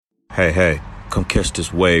Hey, come catch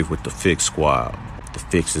this wave with the Fix Squad. The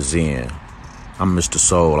Fix is in. I'm Mr.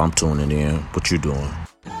 Soul, I'm tuning in. What you doing?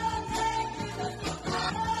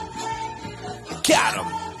 Got him.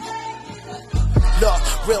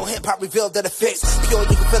 Look, real hip-hop revealed that it fits. Pure,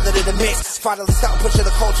 you can feel it in the mix. Finally stop pushing the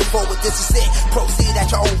culture forward, this is it. Proceed at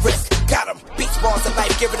your own risk. Got him. Beats, bars, and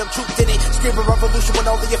life, giving them truth in it. Screaming revolution when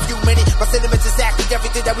only a few minutes. My sentiments exactly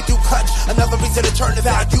everything that we do clutch. Another reason to turn the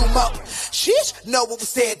volume up. Sheesh, know what we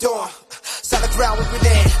stand on. Solid ground when we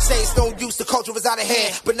land. Say it's no use, the culture is out of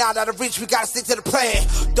hand. But now out of reach, we gotta stick to the plan.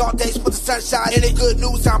 Dark days put the sunshine in it. Good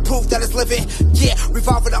news, I'm proof that it's living. Yeah,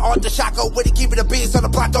 revolving the art, the shot go with it. Keeping the beats on the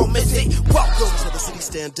block, don't miss it. Welcome to the city,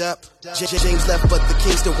 stand up. James left, but the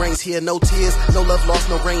king still reigns here. No tears, no love lost,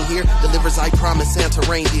 no rain here. Delivers, I promise, Santa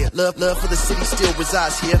reindeer. Love for the city still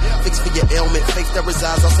resides here. Fix for your ailment, fakes that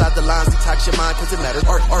resides outside the lines. Detox your mind, cause it matters.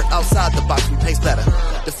 Art outside the box, we paste better.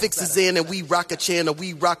 The fix is in, and we rock a channel.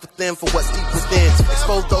 We rock with them for what's deep within.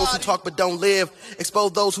 Expose those who talk but don't live.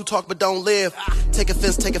 Expose those who talk but don't live. Take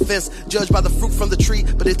offense, judge by the fruit from the tree.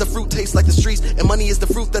 But if the fruit tastes like the streets, and money is the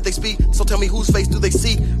fruit that they speak, so tell me whose face do they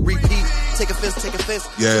see? Repeat, take offense.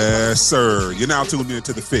 Yes, sir. You're now tuned in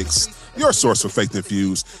to The Fix, your source for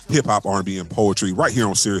faith-infused hip-hop, R&B, and poetry, right here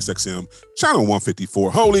on Sirius XM, channel 154,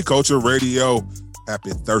 Holy Culture Radio.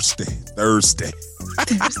 Happy Thursday. Thursday.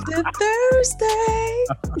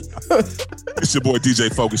 It's your boy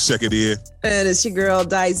DJ Focus checking in. And it's your girl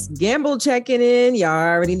Dice Gamble checking in. Y'all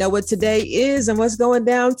already know what today is and what's going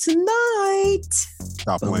down tonight.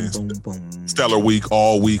 Stop playing. Stellar week,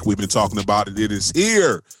 all week. We've been talking about it. It is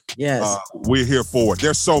here. Yes. We're here for it.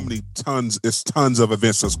 There's so many tons of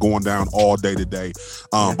events that's going down all day today.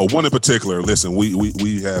 But one in particular, listen,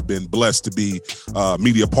 we have been blessed to be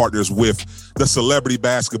media partners with the celebrity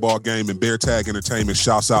basketball game and Bear Tag Entertainment.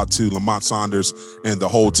 Shouts out to Lamont Saunders and the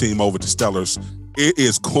whole team over to Stellars. It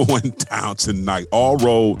is going down tonight. All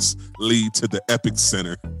roads lead to the Epic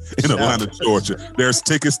Center in Atlanta, Georgia. There's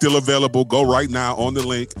tickets still available. Go right now on the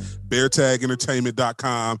link,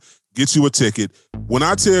 beartagentertainment.com. Get you a ticket. When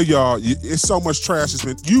I tell y'all, it's so much trash.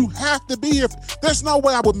 You have to be here. There's no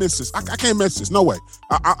way I would miss this. I can't miss this. No way.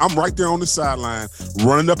 I'm right there on the sideline,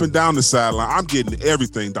 running up and down the sideline. I'm getting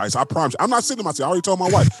everything, Dice. I promise. I'm not sitting in my seat. I already told my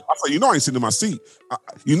wife. I said, I ain't sitting in my seat. I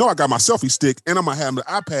got my selfie stick, and I'm gonna have the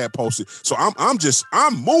iPad posted. So I'm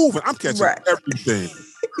moving. I'm catching everything.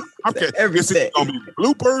 Everything. It's gonna be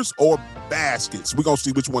bloopers or baskets. We're gonna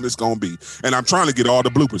see which one it's gonna be. And I'm trying to get all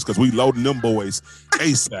the bloopers because we loading them boys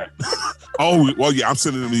ASAP. Oh, well, yeah, I'm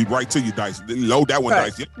sending them right to you, Dice. Load that one,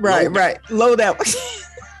 Dice. Yeah, right. Load that one.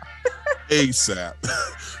 ASAP.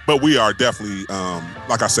 But we are definitely,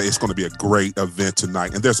 like I say, it's going to be a great event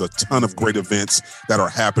tonight. And there's a ton of great events that are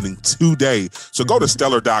happening today. So go to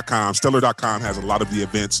stellar.com. Stellar.com has a lot of the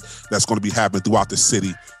events that's going to be happening throughout the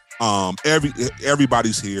city.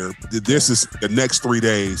 Everybody's here. This is the next 3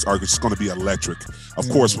 days are just going to be electric. Of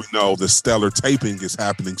course, we know the Stellar taping is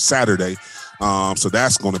happening Saturday. So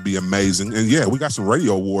that's going to be amazing. And yeah, we got some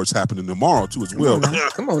radio awards happening tomorrow too as well.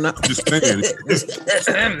 Come on now. Just saying. See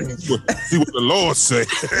what the Lord say.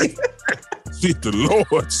 See the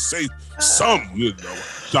Lord say something,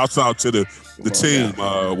 Shouts out to the team.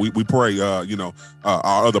 We pray, our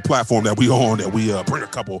other platform that we on, that we bring a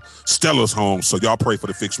couple Stellars home. So y'all pray for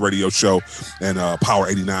the Fix Radio Show and Power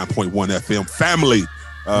 89.1 FM family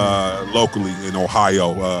locally in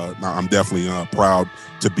Ohio. I'm definitely proud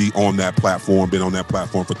to be on that platform. Been on that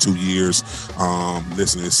platform for 2 years.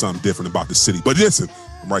 Listen, it's something different about the city. But listen,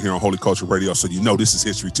 I'm right here on Holy Culture Radio, so this is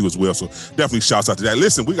history too as well. So definitely shouts out to that.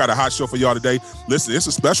 Listen, we got a hot show for y'all today. Listen, it's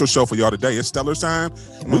a special show for y'all today. It's Stellar time.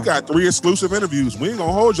 We got 3 exclusive interviews. We ain't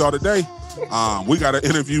gonna hold y'all today. We got an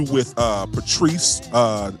interview with Patrice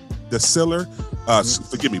Patrice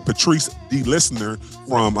the Listener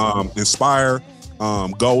from Inspire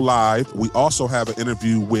Go Live. We also have an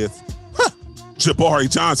interview with Jabari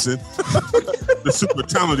Johnson, the super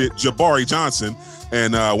talented Jabari Johnson.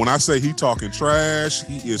 And when I say he talking trash,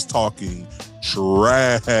 he is talking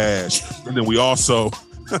trash. And then we also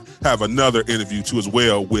have another interview too as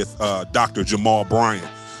well with Dr. Jamal Bryant.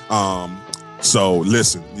 So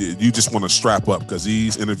listen, you just want to strap up because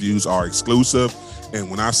these interviews are exclusive. And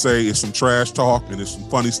when I say it's some trash talk and it's some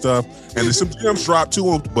funny stuff and there's some gems dropped to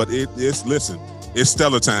them, but it's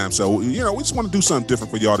Stellar time. So, we just want to do something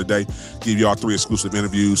different for y'all today. Give y'all 3 exclusive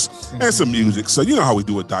interviews and some music. So, you know how we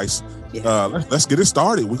do it, Dice. Yeah. Let's get it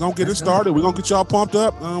started. We're going to get it started. We're going to get y'all pumped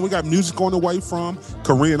up. We got music on the way from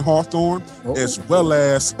Corinne Hawthorne as well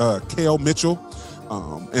as Kale Mitchell.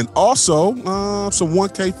 And also some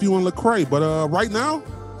 1K Few and Lecrae. But right now,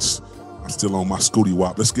 I'm still on my Scooty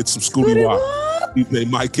Wop. Let's get some Scooty Wop. DJ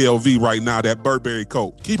Mike LV right now, that Burberry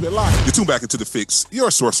coat. Keep it locked. You tune back into The Fix,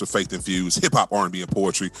 your source of faith-infused hip-hop, R&B, and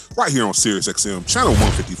poetry, right here on Sirius XM, channel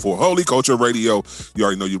 154, Holy Culture Radio. You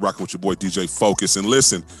already know you're rocking with your boy DJ Focus. And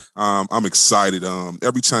listen, I'm excited.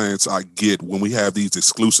 Every chance I get when we have these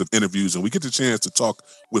exclusive interviews and we get the chance to talk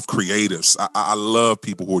with creatives, I love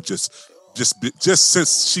people who are just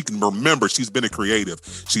since she can remember, she's been a creative.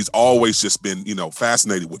 She's always just been,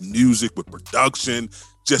 fascinated with music, with production,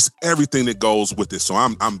 just everything that goes with it. So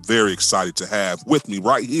I'm very excited to have with me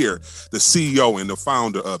right here the CEO and the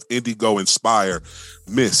founder of Indigo Inspire,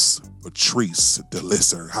 Miss Patrice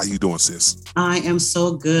DeLisser. How you doing, sis? I am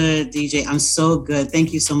so good, DJ. I'm so good.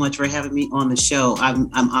 Thank you so much for having me on the show. I'm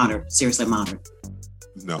honored. Seriously, I'm honored.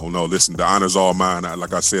 No. Listen, the honor's all mine.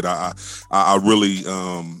 Like I said, I really.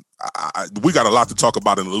 We got a lot to talk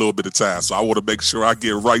about in a little bit of time, so I want to make sure I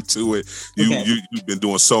get right to it. You've been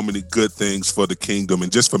doing so many good things for the kingdom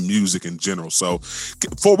and just for music in general. So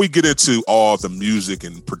before we get into all the music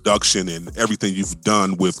and production and everything you've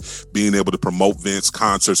done with being able to promote events,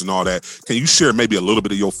 concerts, and all that, can you share maybe a little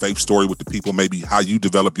bit of your faith story with the people, maybe how you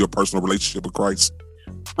develop your personal relationship with Christ?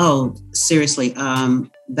 Oh, seriously.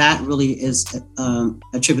 That really is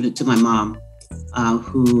attributed to my mom.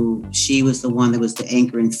 Who she was the one that was the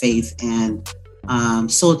anchor in faith, and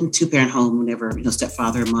sold in two-parent home whenever,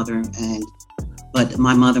 stepfather and mother. But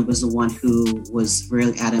my mother was the one who was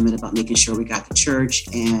really adamant about making sure we got to church,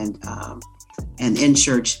 and in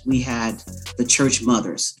church we had the church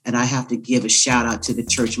mothers, and I have to give a shout out to the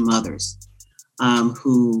church mothers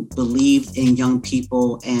who believed in young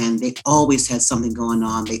people, and they always had something going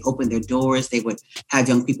on. They opened their doors. They would have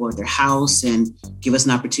young people at their house and give us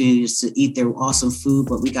an opportunity to eat their awesome food,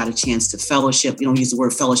 but we got a chance to fellowship. We don't use the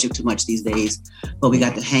word fellowship too much these days, but we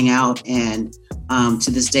got to hang out. And to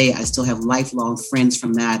this day, I still have lifelong friends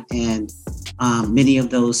from that. And many of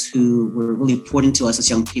those who were really important to us as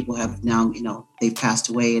young people have now, they've passed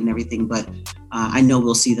away and everything, but I know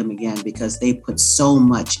we'll see them again because they put so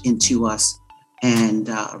much into us and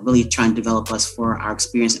really trying to develop us for our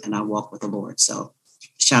experience and our walk with the Lord. So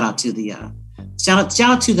shout out to shout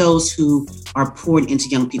out to those who are pouring into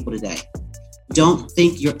young people today. Don't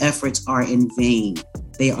think your efforts are in vain.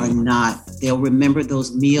 They are not. They'll remember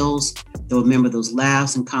those meals. They'll remember those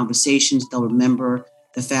laughs and conversations. They'll remember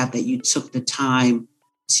the fact that you took the time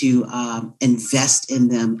to invest in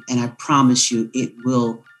them. And I promise you, it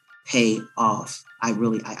will pay off. I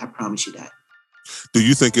promise you that. Do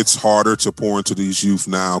you think it's harder to pour into these youth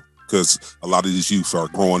now? Because a lot of these youth are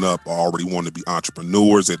growing up, already want to be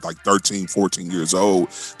entrepreneurs at like 13, 14 years old.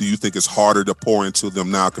 Do you think it's harder to pour into them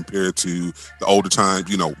now compared to the older times,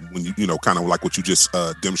 when you kind of like what you just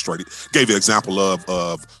demonstrated, gave an example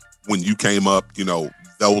of when you came up,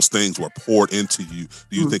 those things were poured into you.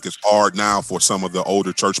 Do you think it's hard now for some of the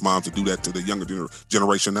older church moms to do that to the younger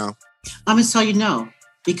generation now? I'm going to tell you no,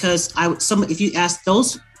 because if you ask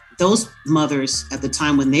those mothers at the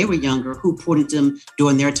time when they were younger, who poured into them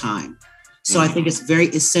during their time. So I think it's very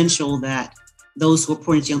essential that those who are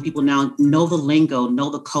pouring into young people now know the lingo,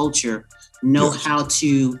 know the culture, know how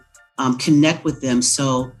to connect with them.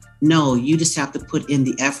 So no, you just have to put in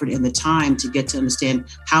the effort and the time to get to understand,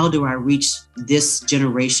 how do I reach this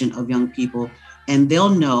generation of young people? And they'll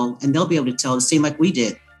know, and they'll be able to tell the same like we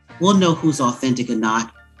did. We'll know who's authentic and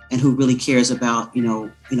not, and who really cares about,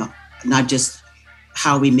 not just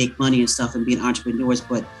how we make money and stuff and being entrepreneurs.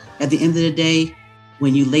 But at the end of the day,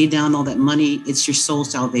 when you lay down all that money, it's your soul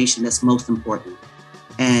salvation that's most important.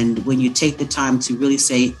 And when you take the time to really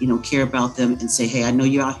say, care about them and say, hey, I know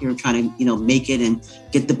you're out here trying to, make it and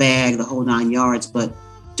get the bag, the whole 9 yards, but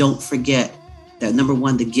don't forget that number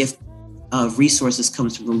one, the gift of resources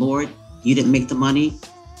comes from the Lord. You didn't make the money.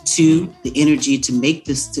 2, the energy to make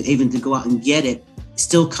this, to go out and get it,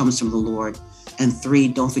 still comes from the Lord. And 3,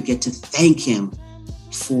 don't forget to thank him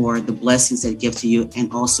for the blessings that he gives to you,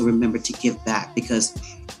 and also remember to give back, because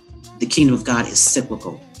the kingdom of God is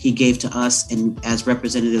cyclical. He gave to us, and as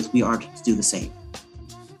representatives, we are to do the same.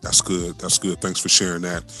 That's good. Thanks for sharing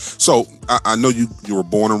that. So I know you were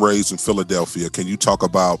born and raised in Philadelphia. Can you talk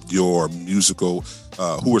about your musical,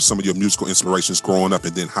 who are some of your musical inspirations growing up,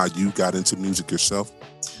 and then how you got into music yourself?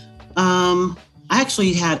 I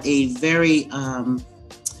actually had a very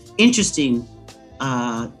interesting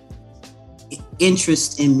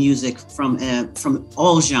interest in music from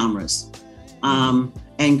all genres.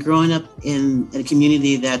 And growing up in a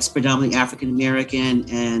community that's predominantly African American,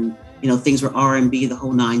 and things were R&B, the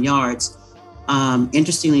whole 9 yards.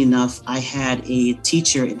 Interestingly enough, I had a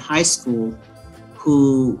teacher in high school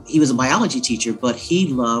he was a biology teacher, but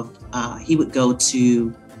he would go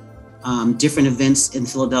to different events in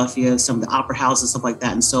Philadelphia, some of the opera houses, stuff like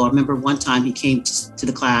that. And so I remember one time he came to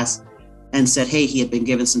the class and said, hey, he had been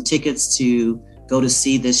given some tickets to go to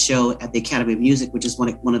see this show at the Academy of Music, which is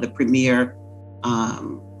one of the premier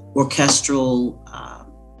orchestral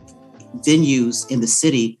venues in the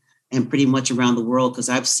city and pretty much around the world, because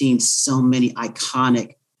I've seen so many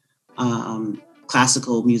iconic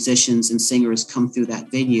classical musicians and singers come through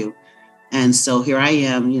that venue. And so here I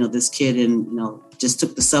am, this kid, and, just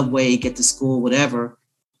took the subway, get to school, whatever.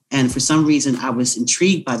 And for some reason, I was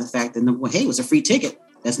intrigued by the fact that, hey, it was a free ticket.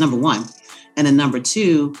 That's number one. And then number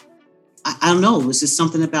two, I don't know, it was just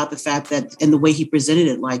something about the fact that, and the way he presented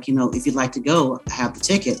it, like, if you'd like to go, I have the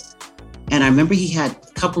ticket. And I remember he had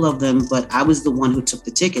a couple of them, but I was the one who took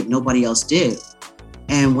the ticket. Nobody else did.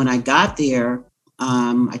 And when I got there,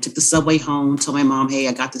 I took the subway home, told my mom, hey,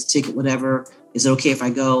 I got this ticket, whatever. Is it okay if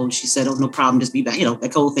I go? She said, oh, no problem. Just be back.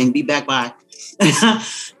 That whole thing, be back by.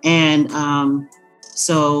 And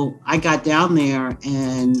so I got down there,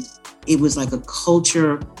 and it was like a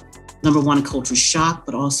culture, number one, a culture shock,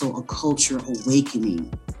 but also a culture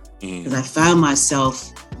awakening. Because I found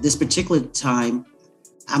myself this particular time,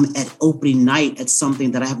 I'm at opening night at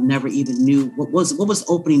something that I have never even knew. What was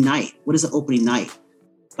opening night? What is an opening night?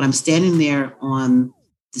 But I'm standing there on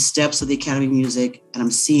the steps of the Academy of Music, and I'm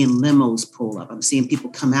seeing limos pull up. I'm seeing people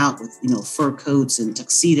come out with, fur coats and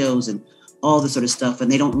tuxedos and all this sort of stuff. And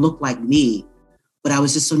they don't look like me, but I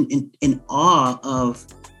was just so in awe of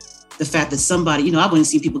the fact that somebody, I wouldn't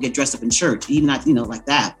see people get dressed up in church, even not, like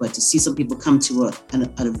that, but to see some people come to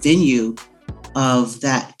a venue of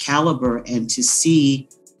that caliber and to see,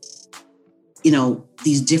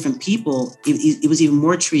 these different people, it was even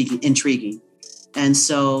more intriguing. And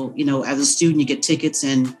so, as a student, you get tickets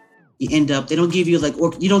and you end up, they don't give you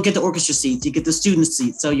you don't get the orchestra seats, you get the student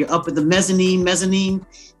seats. So you're up at the mezzanine,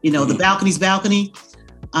 the balcony.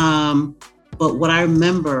 But what I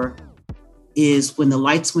remember is when the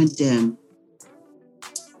lights went dim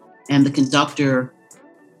and the conductor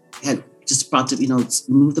had just about to,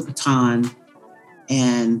 move the baton,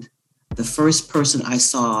 and the first person I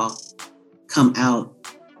saw come out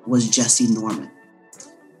was Jessye Norman.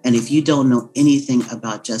 And if you don't know anything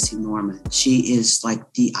about Jessye Norman, she is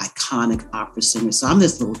like the iconic opera singer. So I'm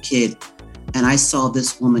this little kid, and I saw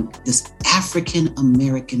this woman, this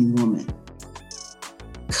African-American woman,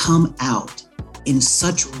 come out in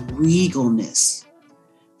such regalness.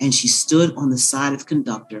 And she stood on the side of the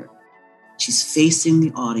conductor. She's facing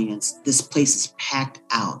the audience. This place is packed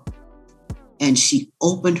out. And she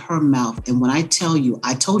opened her mouth. And when I told you,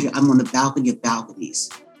 I'm on the balcony of balconies.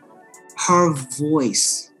 Her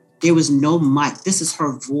voice, there was no mic. This is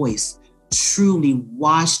her voice truly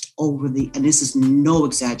washed over and this is no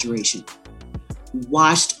exaggeration,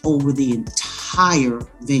 washed over the entire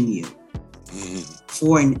venue.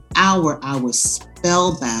 For an hour, I was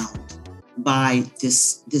spellbound by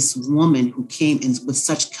this woman who came in with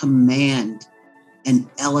such command and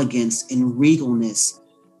elegance and regalness.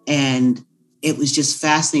 And it was just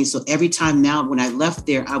fascinating. So every time now when I left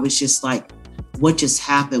there, I was just like, what just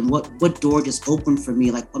happened? What door just opened for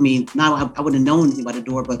me? I wouldn't have known anything about the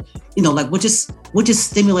door, but what just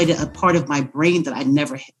stimulated a part of my brain that I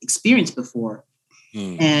never experienced before.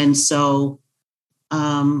 And so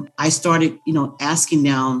I started, asking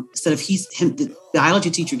now, instead of the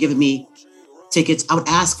biology teacher giving me tickets, I would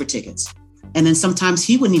ask for tickets. And then sometimes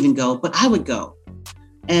he wouldn't even go, but I would go.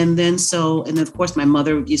 And then of course my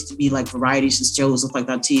mother used to be like variety shows look like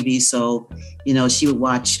on TV. So, she would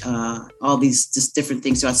watch all these just different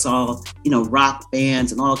things. So I saw, rock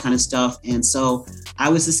bands and all kind of stuff. And so I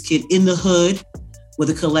was this kid in the hood with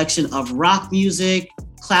a collection of rock music,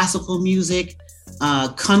 classical music,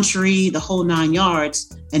 country, the whole 9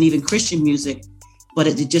 yards, and even Christian music. But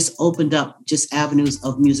it just opened up just avenues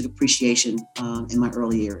of music appreciation in my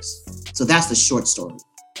early years. So that's the short story.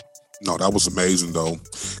 No, that was amazing, though.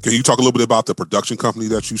 Can you talk a little bit about the production company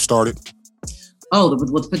that you started? Oh,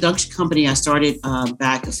 with the production company, I started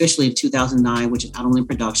back officially in 2009, which is Out on Limb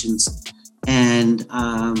Productions. And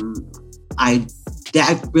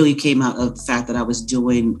that really came out of the fact that I was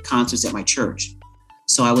doing concerts at my church.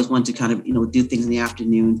 So I was one to kind of, do things in the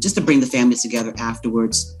afternoon just to bring the families together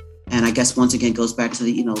afterwards. And I guess once again, it goes back to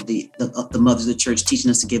the mothers of the church teaching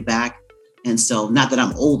us to give back. And so not that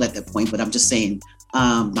I'm old at that point, but I'm just saying,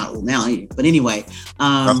 not old now, but anyway,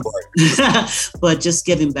 but just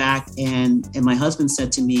giving back. And my husband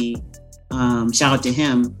said to me, shout out to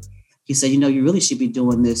him. He said, you really should be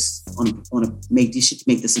doing this you should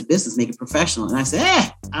make this a business, make it professional. And I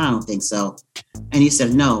said, I don't think so. And he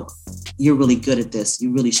said, no, you're really good at this.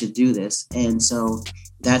 You really should do this. And so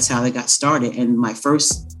that's how I got started. And my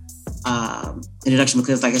first introduction,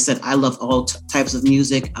 because like I said, I love all types of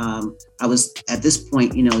music. I was at this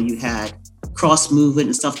point, you had cross movement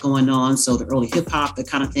and stuff going on. So the early hip hop, that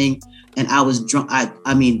kind of thing. And I was drunk.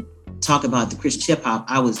 I mean, talk about the Christian hip hop.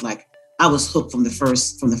 I was hooked from the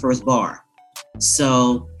first bar.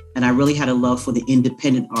 So, and I really had a love for the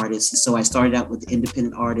independent artists. And so I started out with the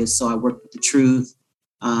independent artists. So I worked with The Truth,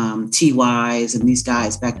 T-Wise, and these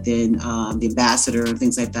guys back then, the Ambassador and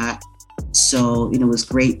things like that. So, it was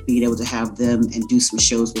great being able to have them and do some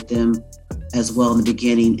shows with them as well in the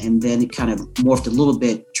beginning. And then it kind of morphed a little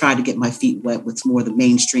bit, tried to get my feet wet with more of the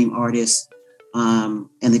mainstream artists. And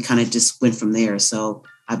it kind of just went from there. So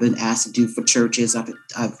I've been asked to do for churches.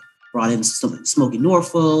 I've brought in Smokey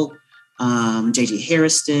Norfolk, J.J.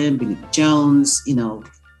 Harrison, Benny Jones, the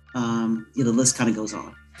list kind of goes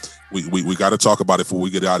on. We got to talk about it before we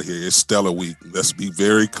get out of here. It's Stellar Week. Let's be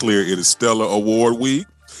very clear. It is Stellar Award Week.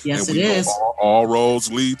 Yes, and it is. All roads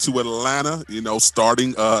lead to Atlanta,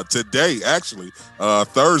 starting today, actually,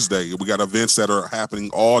 Thursday. We got events that are happening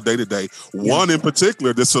all day today. Yeah. One in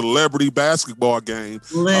particular, the celebrity basketball game.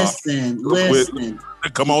 Listen.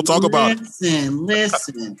 Come on, talk about it.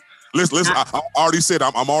 Listen. Listen. I already said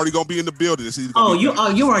I'm already going to be in the building. You're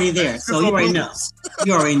already there. So you already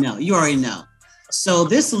know. You already know. So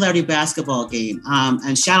this celebrity basketball game,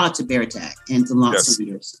 and shout out to Bear Tag and to Lon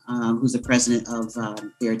Sanders, who's the president of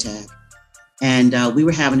Bear Tag. And we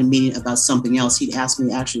were having a meeting about something else. He'd asked me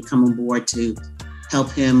to actually come on board to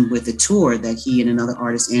help him with the tour that he and another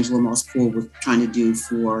artist, Angela Moss-Poole, were trying to do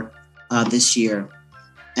for this year.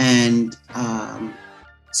 And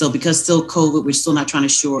so because still COVID, we're still not trying to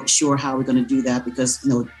sure how we're going to do that because,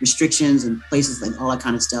 restrictions and places and all that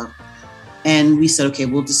kind of stuff. And we said, okay,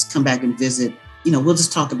 we'll just come back and visit. We'll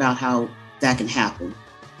just talk about how that can happen.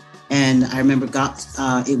 And I remember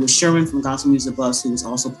it was Sherman from Gospel Music Bus, who was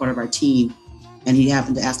also part of our team. And he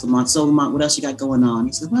happened to ask Lamont, so Lamont, what else you got going on?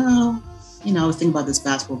 He said, well, I was thinking about this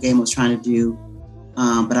basketball game I was trying to do,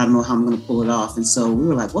 but I don't know how I'm going to pull it off. And so we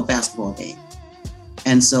were like, what basketball game?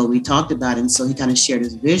 And so we talked about it. And so he kind of shared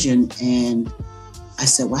his vision. And I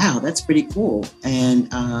said, wow, that's pretty cool.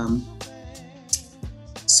 And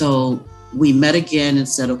so we met again and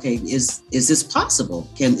said, okay, is this possible?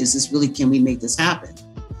 Can we make this happen?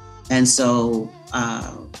 And so,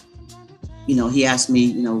 he asked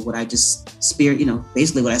me, would I just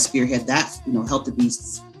basically would I spearhead that, help to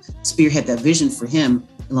spearhead that vision for him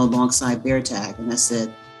alongside Bear Tag. And I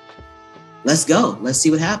said, let's go, let's see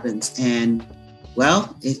what happens. And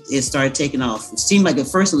well, it started taking off. It seemed like at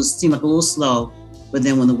first seemed like a little slow, but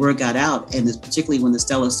then when the word got out, and particularly when the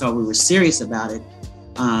Stellar started, we were serious about it.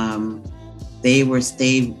 Ron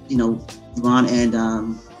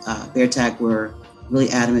and Bear Tag were really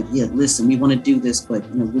adamant. Yeah, listen, we want to do this, but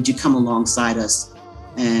would you come alongside us?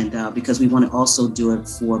 And because we want to also do it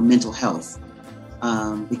for mental health,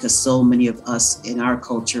 because so many of us in our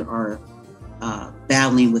culture are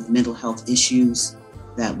battling with mental health issues.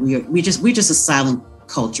 That we're just a silent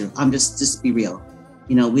culture. I'm just be real.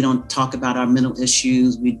 We don't talk about our mental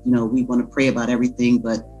issues. We want to pray about everything,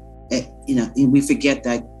 but we forget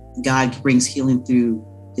that God brings healing through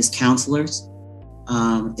his counselors.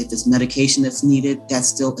 If there's medication that's needed, that's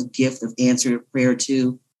still a gift of answered prayer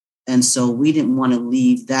too. And so we didn't want to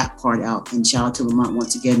leave that part out. And shout out to Lamont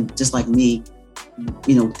once again, just like me,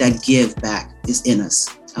 that give back is in us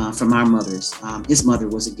from our mothers. His mother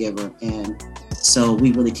was a giver. And so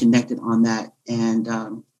we really connected on that.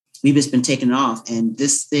 And we've just been taking off. And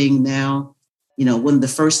this thing now, one of the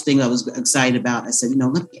first things I was excited about, I said,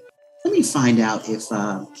 let me find out if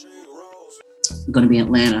I'm going to be in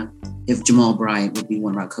Atlanta, if Jamal Bryant would be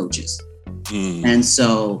one of our coaches. And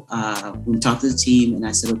so we talked to the team and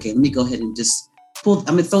I said, okay, let me go ahead and just throw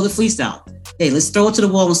the fleece out. Hey, let's throw it to the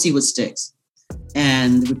wall and see what sticks.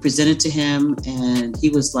 And we presented to him and he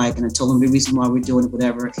was like, and I told him the reason why we're doing it,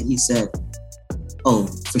 whatever. And he said, oh,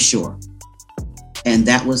 for sure. And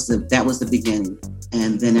that was the beginning.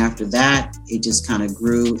 And then after that, it just kind of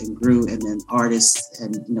grew, and then artists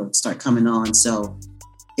and start coming on. So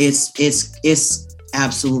it's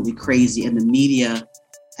absolutely crazy, and the media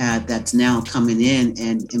that's now coming in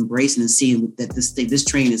and embracing and seeing that this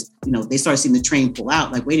train is they start seeing the train pull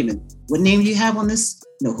out. Like, wait a minute, what name do you have on this?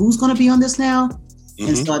 Who's going to be on this now? Mm-hmm.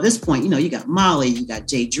 And so at this point, you got Molly, you got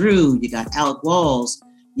Jay Drew, you got Alec Walls,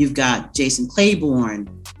 you've got Jason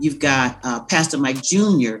Claiborne, you've got Pastor Mike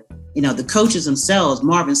Jr., the coaches themselves,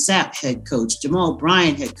 Marvin Sapp, head coach, Jamal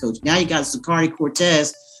Bryant, head coach. Now you got Zacari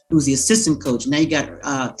Cortez, who's the assistant coach. Now you got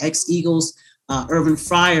ex-Eagles, Irvin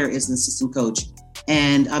Fryer is an assistant coach.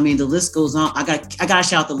 And I mean, the list goes on. I got to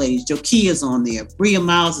shout out the ladies. Jokia is on there. Bria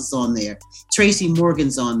Miles is on there. Tracy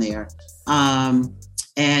Morgan's on there.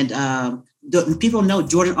 And people know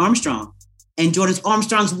Jordan Armstrong. And Jordan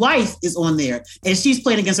Armstrong's wife is on there. And she's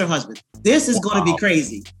playing against her husband. This is going to be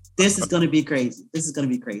crazy. This is going to be crazy.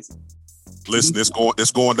 Listen,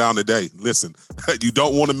 it's going down today. Listen, you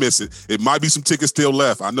don't want to miss it. It might be some tickets still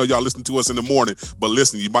left. I know y'all listen to us in the morning, but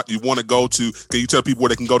listen, you want to go to. Can you tell people where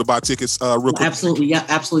they can go to buy tickets? Real quick. Absolutely, yeah,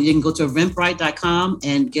 absolutely. You can go to Eventbrite.com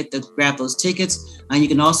and grab those tickets. And you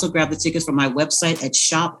can also grab the tickets from my website at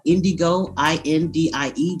shopindiego,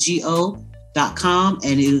 INDIEGO.com,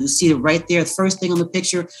 and you'll see it right there. The first thing on the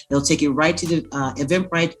picture, it'll take you right to the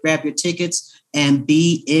Eventbrite. Grab your tickets and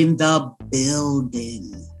be in the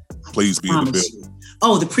building. Please be in the building.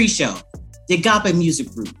 Oh, the pre-show, the Agape Music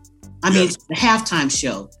Group. The halftime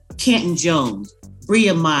show, Canton Jones,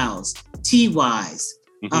 Bria Miles, T-Wise,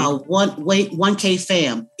 1K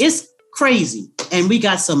Fam. It's crazy. And we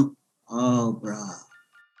got some, bro.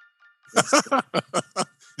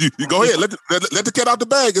 You go ahead. Let the cat out the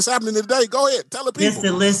bag. It's happening today. Go ahead. Tell the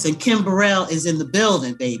people. Listen. Kim Burrell is in the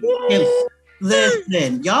building, baby.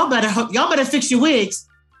 Listen, y'all better fix your wigs.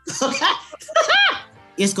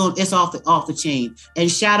 It's off the chain.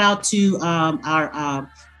 And shout out to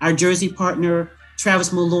our Jersey partner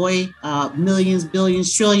Travis Malloy, millions,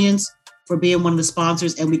 billions, trillions, for being one of the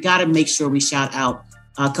sponsors. And we got to make sure we shout out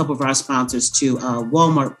a couple of our sponsors too.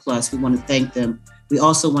 Walmart Plus, we want to thank them. We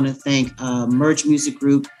also want to thank Merge Music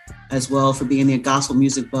Group as well for being there. Gospel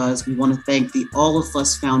Music Buzz. We want to thank the All of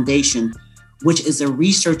Us Foundation, which is a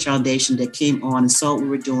research foundation that came on and saw what we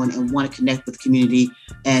were doing and want to connect with the community.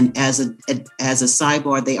 And as a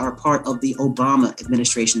sidebar, they are part of the Obama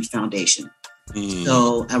Administration Foundation.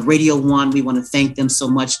 So Radio One, we want to thank them so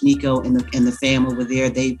much. Nico and the fam over there,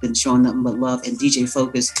 they've been showing nothing but love. And DJ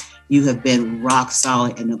Focus, you have been rock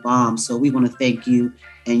solid and a bomb. So we want to thank you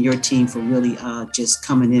and your team for really just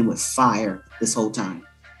coming in with fire this whole time.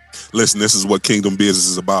 Listen, this is what Kingdom Business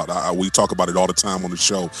is about. We talk about it all the time on the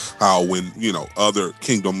show, how when, other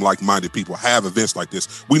Kingdom like-minded people have events like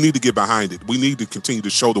this, we need to get behind it. We need to continue to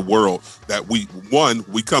show the world that we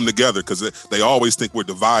come together, because they always think we're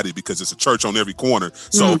divided because it's a church on every corner.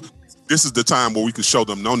 So this is the time where we can show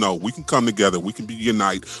them, no, we can come together. We can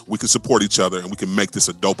unite. We can support each other, and we can make this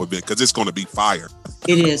a dope event, because it's going to be fire.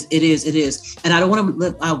 It is. And I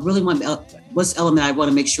really want what's the element I want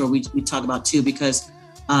to make sure we talk about too, because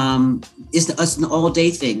it's an all-day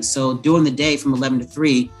thing. So during the day from 11 to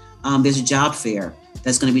 3, there's a job fair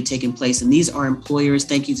that's going to be taking place. And these are employers.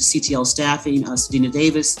 Thank you to CTL Staffing. Sedina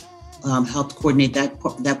Davis helped coordinate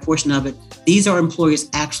that portion of it. These are employers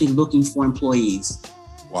actually looking for employees.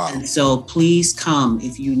 Wow. And so please come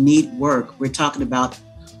if you need work. We're talking about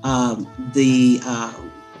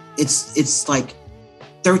it's like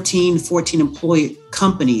 13, 14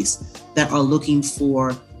 companies that are looking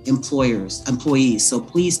for employees. So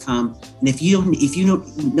please come. And if you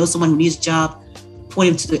know someone who needs a job, point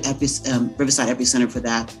them to the Riverside Epicenter for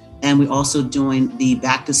that. And we're also doing the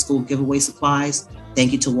back to school giveaway supplies.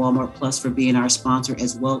 Thank you to Walmart Plus for being our sponsor,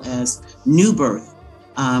 as well as New Birth,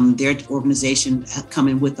 their organization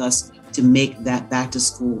coming with us to make that back to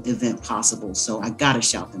school event possible. So I gotta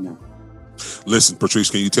shout them out. Listen, Patrice,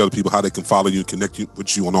 can you tell the people how they can follow you and connect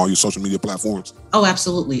with you on all your social media platforms? Oh,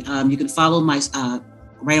 absolutely. You can follow my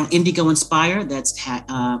right on Indigo Inspire. That's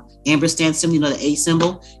ampersand symbol, the A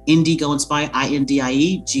symbol. Indigo Inspire,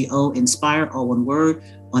 INDIEGO Inspire, all one word,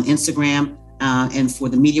 on Instagram. And for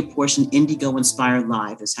the media portion, Indigo Inspire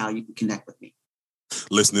Live is how you can connect with me.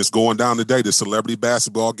 Listen, it's going down today, the celebrity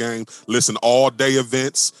basketball game. Listen, all day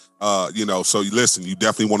events. So listen, you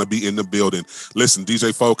definitely want to be in the building. Listen,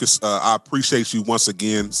 DJ Focus, I appreciate you once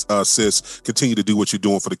again, sis. Continue to do what you're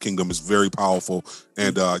doing for the Kingdom. It's very powerful.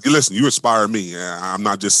 And you inspire me. I'm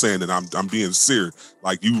not just saying that. I'm being serious.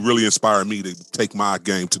 Like, you really inspire me to take my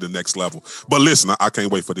game to the next level. But listen, I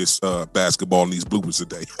can't wait for this basketball and these bloopers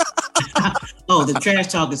today. Oh, the trash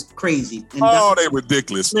talk is crazy. And they're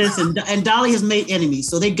ridiculous. Listen, and Dolly has made enemies,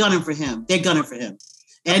 so they're gunning for him.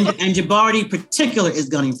 And Jabari in particular is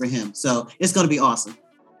gunning for him. So it's going to be awesome.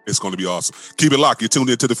 It's going to be awesome. Keep it locked. You're tuned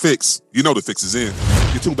into The Fix. You know The Fix is in.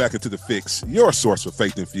 You're tuned back into The Fix, your source for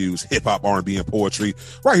faith-infused hip-hop, R&B, and poetry,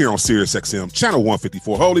 right here on Sirius XM, Channel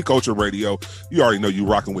 154, Holy Culture Radio. You already know you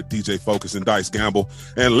rocking with DJ Focus and Dice Gamble.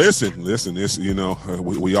 And listen, it's,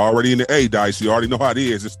 we already in the A, Dice. You already know how it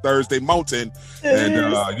is. It's Thursday Mountain. And,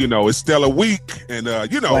 it's Stella Week. And,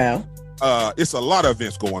 wow. It's a lot of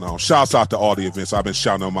events going on. Shouts out to all the events. I've been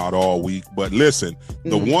shouting them out all week. But listen,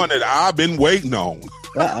 the one that I've been waiting on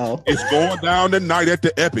is going down tonight at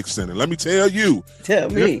the Epic Center. Let me tell you.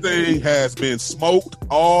 This thing has been smoked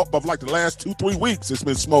all of like the last 2-3 weeks. It's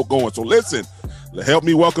been smoke going. So listen, Help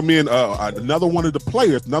me welcome in another one of the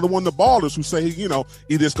players, another one of the ballers who say, either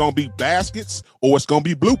it's going to be baskets or it's going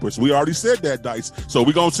to be bloopers. We already said that, Dice. So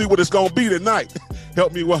we're going to see what it's going to be tonight.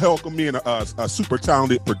 Help me welcome in a super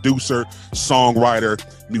talented producer, songwriter,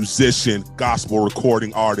 musician, gospel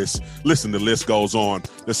recording artist. Listen, the list goes on.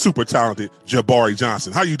 The super talented Jabari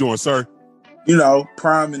Johnson. How you doing, sir?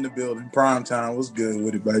 Prime in the building. Prime time. What's good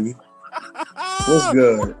with it, baby? What's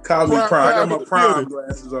good? Call me Prime. I got my Prime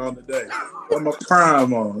glasses on today. Got my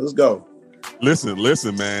Prime on. Let's go.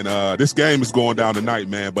 Listen, man. This game is going down tonight,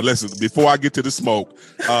 man. But listen, before I get to the smoke,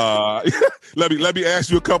 let me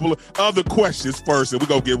ask you a couple of other questions first, and we're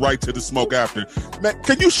gonna get right to the smoke after. Man,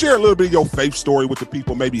 can you share a little bit of your faith story with the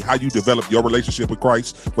people? Maybe how you developed your relationship with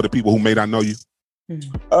Christ for the people who may not know you.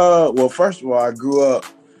 Well, first of all, I grew up.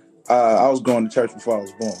 I was going to church before I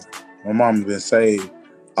was born. My mom had been saved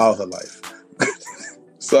all her life.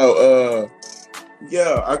 So,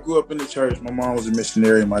 I grew up in the church. My mom was a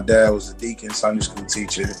missionary. My dad was a deacon, Sunday school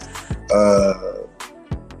teacher.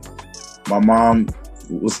 My mom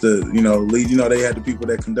was the, lead. They had the people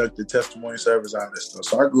that conducted testimony service, all that stuff.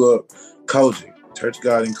 So I grew up coaching Church of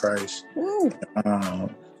God in Christ.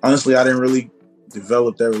 Honestly, I didn't really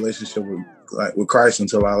develop that relationship with Christ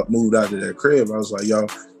until I moved out of that crib. I was like, yo,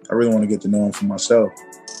 I really want to get to know him for myself.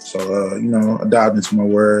 So, I dived into my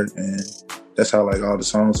word, and that's how all the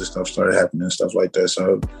songs and stuff started happening and stuff like that.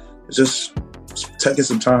 So it's just taking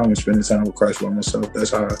some time and spending time with Christ by myself.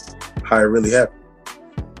 That's how it really happened.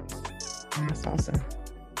 That's awesome.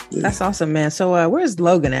 Yeah. That's awesome, man. So where's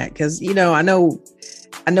Logan at? Because, I know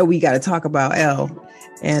we got to talk about L,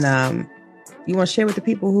 and you want to share with the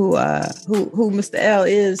people who Mr. L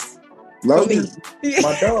is? Logan,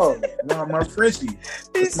 my dog, my Frenchie.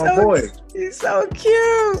 That's my boy. He's so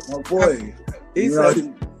cute. My boy.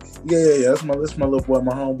 Yeah. That's my little boy.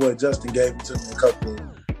 My homeboy Justin gave him to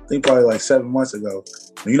me probably 7 months ago.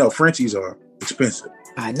 Frenchies are expensive.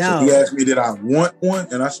 I know. So he asked me, did I want one?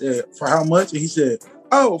 And I said, for how much? And he said,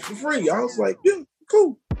 oh, for free. I was like, yeah,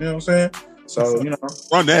 cool. You know what I'm saying? So,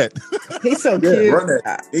 Run that. He's so cute. Yeah, run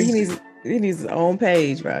that. He needs his own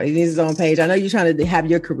page, bro. He needs his own page. I know you're trying to have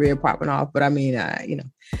your career popping off, but I mean, Hey,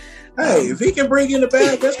 if he can bring in the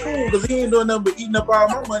bag, that's cool, because he ain't doing nothing but eating up all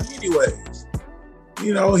my money anyways.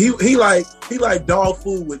 He like dog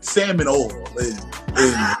food with salmon oil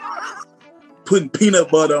and putting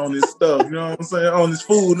peanut butter on his stuff. You know what I'm saying? On his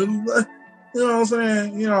food. And, you know what I'm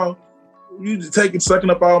saying? You just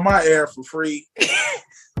sucking up all my air for free.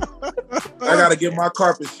 I gotta get my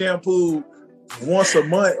carpet shampooed once a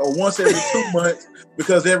month or once every 2 months,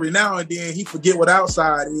 because every now and then he forget what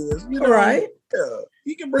outside is. Right? Yeah,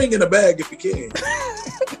 he can bring in a bag if he can.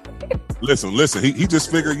 Listen. He just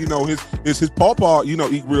figured, his pawpaw,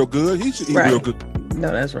 eat real good. He should eat real good. No,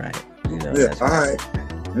 that's right. All right.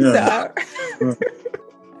 Yeah.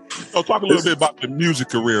 So talk a little bit about the music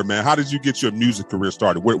career, man. How did you get your music career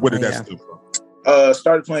started? Where did that stem from?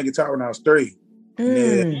 Started playing guitar when I was 3. And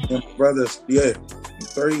then my brothers,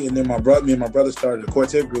 3, and then me and my brother started a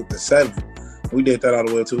quartet group at 7. We did that all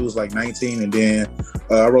the way till it was 19, and then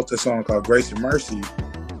I wrote this song called Grace and Mercy,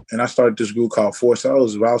 and I started this group called Four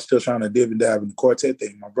Souls. But I was still trying to dib and dab in the quartet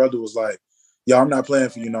thing. My brother was like, yo, I'm not playing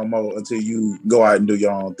for you no more until you go out and do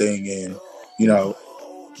your own thing. And,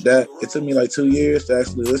 that it took me 2 years to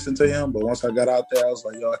actually listen to him. But once I got out there, I was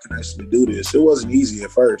like, yo, I can actually do this. It wasn't easy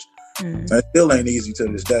at first. And it still ain't easy to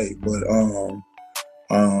this day. But,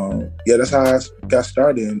 that's how I got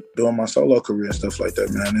started in doing my solo career and stuff like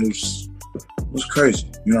that, man. It was crazy,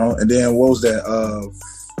 And then what was that?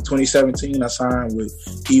 2017, I signed with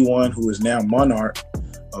E1, who is now Monarch.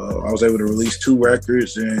 I was able to release 2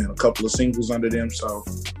 records and a couple of singles under them. So,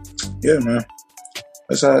 yeah, man,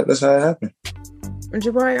 that's how it happened.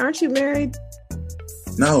 Jabari, aren't you married?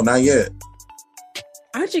 No, not yet.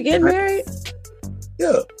 Aren't you getting married?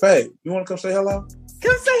 Yeah, babe. You want to come say hello?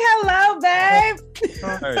 Come say hello, babe.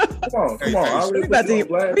 Hey, come on.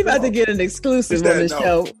 We about to get an exclusive on the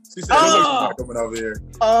show. She said, not coming over here.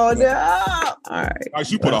 Oh, no. All right.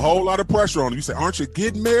 She put a whole lot of pressure on him. You said, aren't you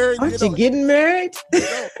getting married? Aren't you getting married?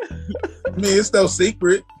 I mean, it's no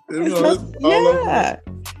secret. Yeah.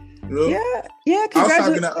 Yeah. I was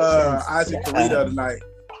talking to Isaac Curry the other night,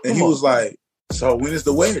 and he was like, so when is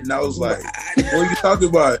the wedding? And I was like, what are you talking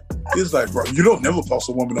about? He was like, bro, you don't never post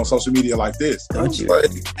a woman on social media like this. Don't you?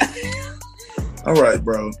 All right,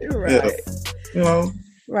 bro. You're right. Yeah.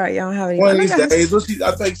 Right, y'all don't have any. One of these days,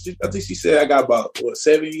 I think she said I got about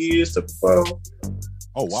 7 years to propose.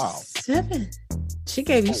 Oh wow, 7. She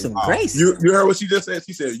gave you some grace. You heard what she just said?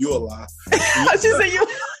 She said you a lie. She said you.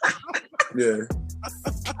 Yeah.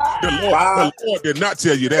 The Lord did not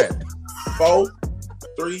tell you that. 4,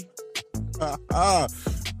 3. What's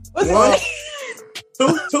One, funny?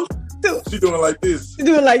 two. She doing like this. You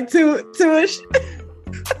doing like two-ish?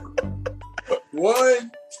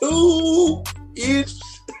 1, 2 ish.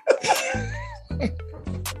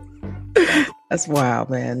 That's wild,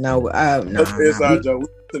 man. No, That's the inside joke. We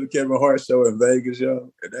went to the Kevin Hart show in Vegas,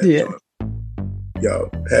 yo. And that joke, yo,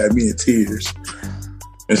 had me in tears.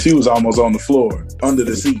 And she was almost on the floor, under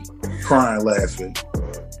the seat, crying, laughing.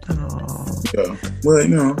 Oh. Yeah. Well,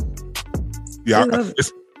 you know. Yeah,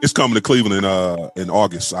 it's coming to Cleveland in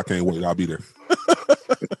August. I can't wait. I'll be there.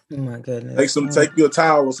 Oh my goodness. Take your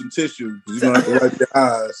towel or some tissue. You're gonna have to wipe your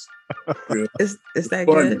eyes. Yeah. Is that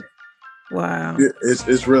funny. good? Wow.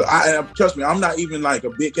 It's real. Trust me, I'm not even like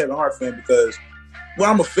a big Kevin Hart fan because,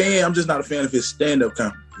 well, I'm a fan. I'm just not a fan of his stand-up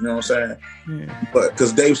comedy. You know what I'm saying? But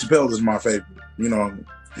because Dave Chappelle is my favorite. You know,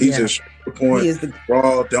 he's just the point,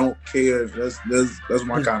 raw, don't care. That's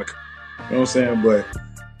my kind of. You know what I'm saying? But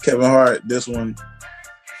Kevin Hart, this one,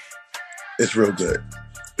 it's real good.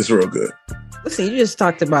 It's real good. Listen, you just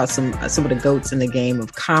talked about some of the GOATs in the game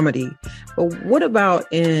of comedy, but what about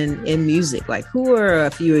in music? Like, who are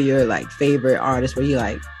a few of your like favorite artists where you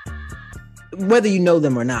like, whether you know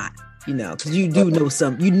them or not, you know, because you do know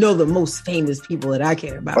some, you know, the most famous people that I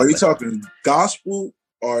care about. Are you talking gospel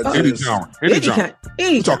or any genre? Any genre.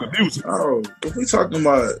 We're talking music. Oh, if we're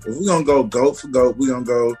gonna go GOAT for GOAT, we're gonna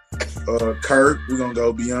go Kirk. We're gonna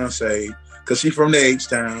go Beyonce because she's from the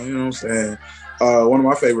H-Town. You know what I'm saying? One of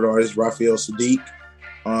my favorite artists, Raphael Sadiq.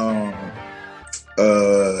 I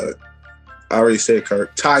already said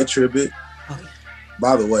Kirk. Ty Tribbett. Oh, yeah.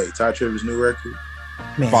 By the way, Ty Tribbett's new record,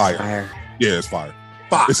 fire. Yeah, it's fire.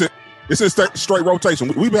 It's in straight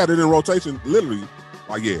rotation. We've had it in rotation, literally.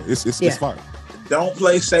 Like, yeah, it's fire. Don't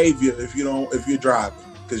play Savior if you're driving,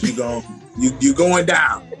 because you're going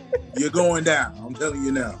down. You're going down. I'm telling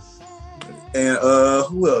you now. And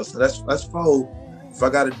who else? That's 4. If I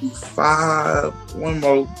gotta do 5, one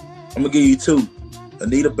more, I'm gonna give you 2.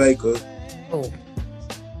 Anita Baker. Oh.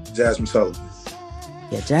 Jasmine Sullivan.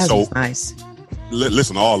 Yeah, Jasmine's nice.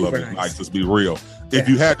 Listen, all of it. Nice. Let's be real. If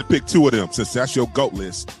you had to pick 2 of them, since that's your GOAT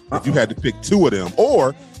list, if you had to pick 2 of them,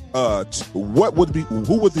 or who would be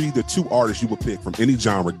the 2 artists you would pick from any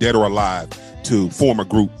genre, dead or alive, to form a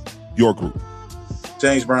group, your group?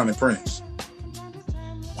 James Brown and Prince.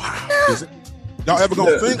 Wow. Is it? Y'all ever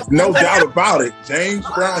gonna think? No doubt about it. James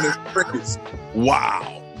Brown and Prince.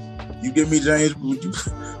 Wow. You give me James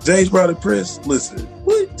Brown and Prince. Listen,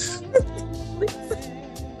 what?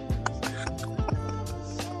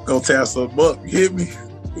 Gonna tear something up. You hear me?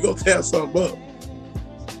 We gonna tear something up.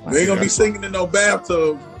 We ain't gonna be singing in no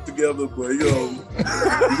bathtub together, but you know,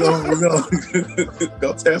 we're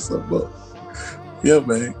gonna tear something up. Yeah,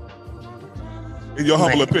 man. In your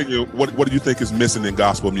humble opinion, what do you think is missing in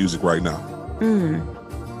gospel music right now?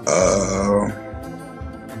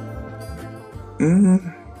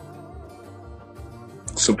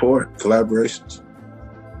 Support, collaborations.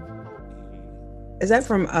 Is that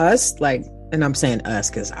from us? Like, and I'm saying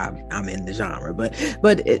us because I'm in the genre, but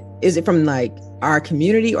is it from like our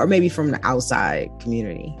community or maybe from the outside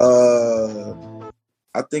community?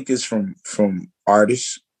 I think it's from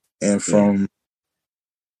artists and from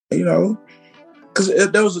you know, because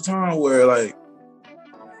there was a time where like.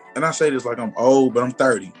 And I say this like I'm old, but I'm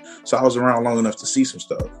 30. So I was around long enough to see some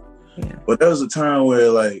stuff. Yeah. But there was a time where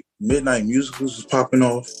like midnight musicals was popping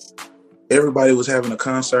off. Everybody was having a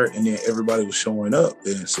concert and then everybody was showing up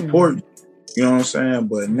and supporting. You know what I'm saying?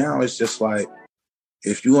 But now it's just like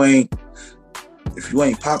if you ain't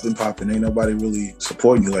popping, ain't nobody really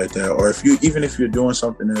supporting you like that. Or if you're doing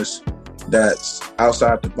something that's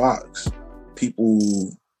outside the box,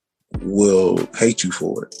 people will hate you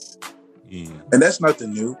for it. And that's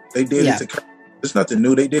nothing new. They did it to Kirk. It's nothing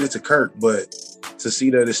new. They did it to Kirk, but to see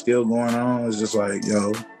that it's still going on is just like,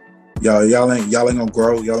 y'all ain't gonna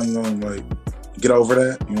grow. Y'all ain't gonna like get over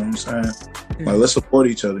that. You know what I'm saying? Like, let's support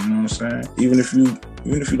each other. You know what I'm saying? Even if you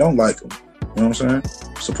don't like them, you know what I'm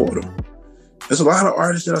saying? Support them. There's a lot of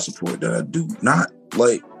artists that I support that I do not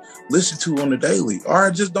like listen to on the daily, or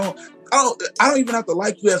I just don't. I don't even have to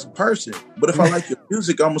like you as a person, but if I like your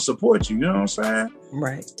music, I'm gonna support you. You know what I'm saying?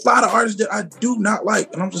 Right. A lot of artists that I do not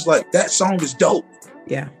like, and I'm just like, that song is dope.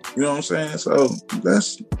 Yeah. You know what I'm saying? So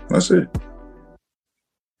that's it.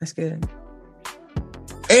 That's good.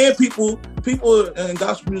 And people in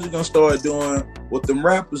gospel music gonna start doing what them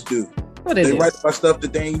rappers do. What they write about stuff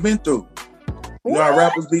that they ain't been through. You know how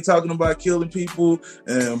rappers be talking about killing people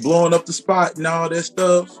and blowing up the spot and all that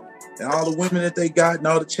stuff. And all the women that they got and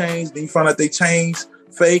all the chains. Then you find out they chains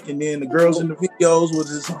fake. And then the girls in the videos was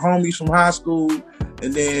his homies from high school.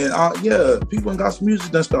 And then, people in gospel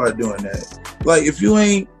music done started doing that. Like, if you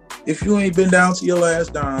ain't if you ain't been down to your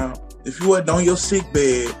last dime, if you wasn't on your sick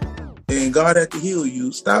bed and God had to heal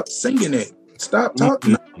you, stop singing it. Stop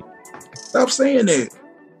talking. Stop saying it.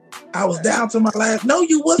 I was down to my last. No,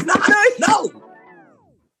 you was not. No.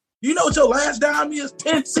 You know what your last dime is?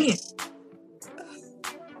 10 cents.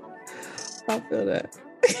 I feel that.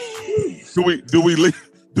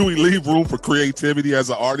 Do we leave room for creativity as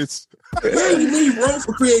an artist? Yeah, you leave room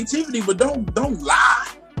for creativity, but don't lie.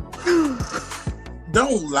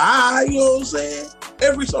 Don't lie, you know what I'm saying?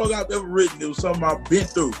 Every song I've ever written, it was something I've been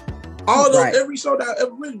through. Every song that I've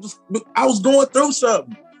ever written, I was going through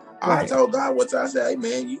something. Right. I told God one time, I said, hey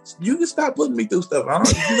man, you can stop putting me through stuff.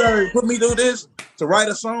 You gotta put me through this to write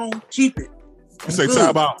a song, keep it. You say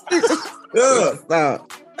time out. Yeah.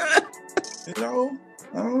 Stop. You know,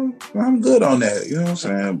 I'm good on that, you know what I'm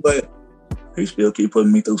saying? But he still keep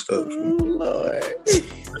putting me through stuff. Oh, Lord.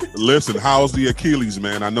 Listen, how's the Achilles,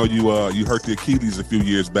 man? I know you hurt the Achilles a few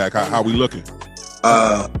years back. How we looking?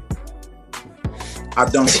 I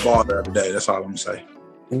dumped the ball the other day. That's all I'm gonna say.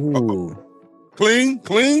 Ooh. Clean.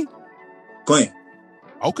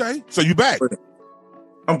 Okay, so you back?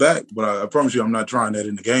 I'm back, but I promise you, I'm not trying that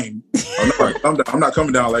in the game. I'm not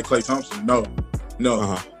coming down like Klay Thompson. No,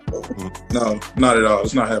 no, not at all.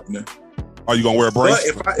 It's not happening. Are you gonna wear a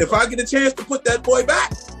brace? But if I get a chance to put that boy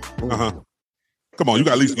back, come on, you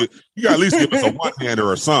got at least give us a one-hander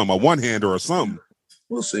or something.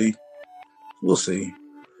 We'll see.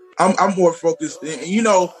 I'm more focused. You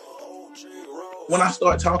know, when I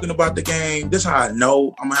start talking about the game, this is how I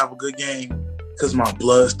know I'm gonna have a good game, because my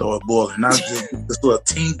blood started boiling. I just this little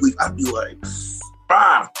tingly. I be like,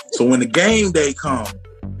 ah. So when the game day come,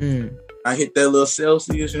 I hit that little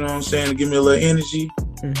Celsius. You know what I'm saying? To give me a little energy.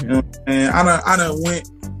 You know, and I done went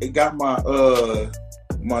and got my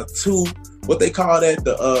my two, what they call that,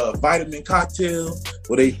 the vitamin cocktail,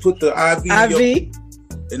 where they put the IV.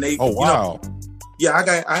 And they, wow.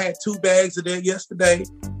 I had 2 bags of that yesterday.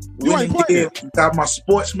 Got my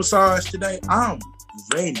sports massage today. I'm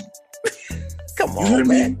ready. Come on,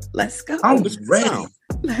 man. Let's go. I'm ready.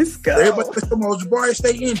 Let's go. Everybody, come on, Jabari,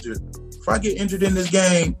 stay injured. If I get injured in this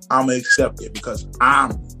game, I'm gonna accept it because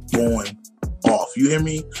I'm going off. You hear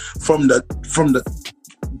me? From the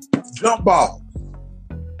jump ball.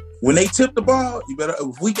 When they tip the ball, you better.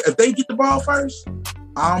 If they get the ball first,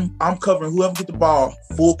 I'm covering whoever get the ball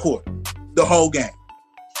full court, the whole game,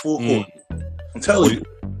 full court. I'm telling you.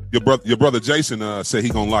 Your brother Jason said he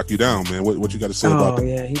gonna lock you down, man. What you got to say about that? Oh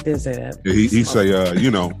yeah, he did say that. Yeah, he say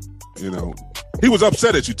you know, he was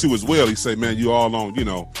upset at you too as well. He said, man, you all on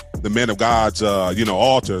the man of God's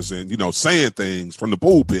altars and saying things from the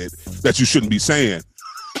pulpit that you shouldn't be saying.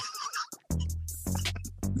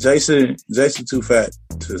 Jason too fat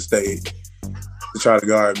to stay to try to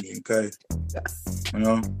guard me. Okay.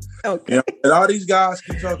 Okay. And all these guys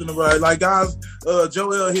keep talking about it. Like, guys,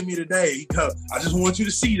 Joel hit me today. I just want you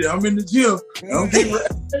to see that I'm in the gym. I'm getting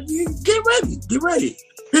ready. Get ready.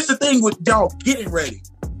 Here's the thing with y'all getting ready.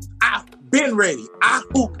 I've been ready. I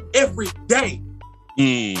hoop every day.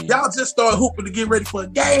 Y'all just start hooping to get ready for a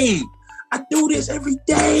game. I do this every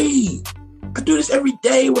day.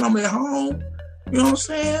 When I'm at home. You know what I'm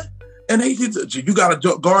saying? And you got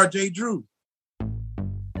to guard Jay Drew.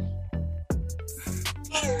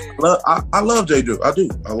 I love Jay Drew. I do.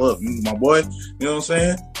 I love him, my boy. You know what I'm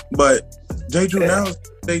saying? But Jay Drew now is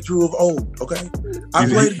Jay Drew of old. Okay, I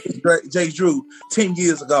played against Jay Drew 10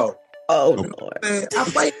 years ago. Oh Lord! I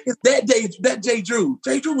played against that Jay Drew.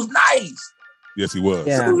 Jay Drew was nice. Yes, he was.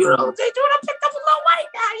 Yeah. So, Jay Drew done picked up a little weight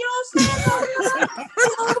now. You know what I'm saying?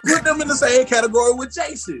 Put them in the same category with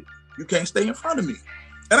Jason. You can't stay in front of me.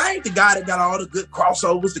 And I ain't the guy that got all the good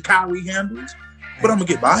crossovers, the Kyrie handles. But I'm gonna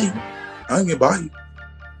get by you. I ain't get by you.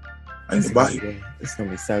 It's gonna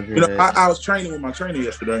be so good. I was training with my trainer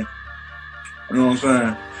yesterday. You know what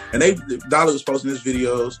I'm saying? And Dolly was posting his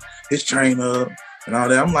videos, his trainer and all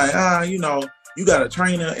that. I'm like, you got a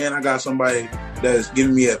trainer and I got somebody that's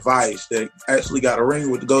giving me advice that actually got a ring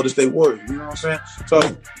with the Golden State Warriors. You know what I'm saying? So,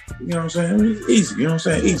 you know what I'm saying? It's easy. You know what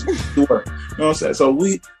I'm saying? Easy to work. You know what I'm saying? So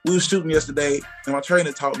we was shooting yesterday and my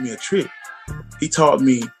trainer taught me a trick. He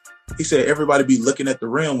said everybody be looking at the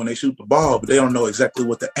rim when they shoot the ball, but they don't know exactly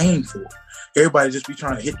what to aim for. Everybody just be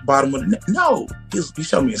trying to hit the bottom of the net. No, he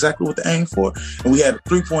showed me exactly what to aim for. And we had a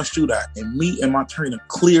 3-point shootout. And me and my trainer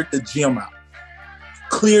cleared the gym out.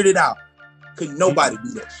 Cleared it out. Couldn't nobody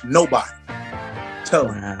do this. Nobody. Tell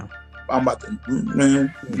him. I'm about to,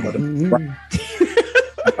 man. I'm about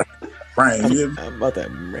to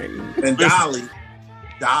rain. And Dolly.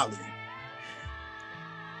 Dolly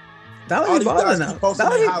be balling though.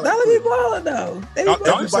 Dolly be balling though.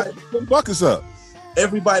 Dolly put buckets up.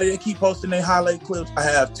 everybody that keep posting their highlight clips, I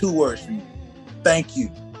have 2 words for you. Thank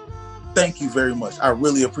you. Thank you very much. I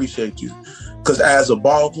really appreciate you. Because as a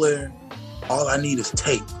ball player, all I need is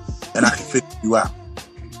tape, and I can figure you out.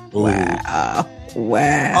 Wow.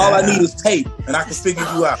 All I need is tape, and I can figure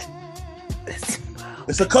you out.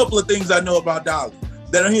 It's a couple of things I know about Dolly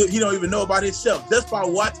that he don't even know about himself just by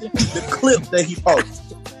watching the clips that he posts.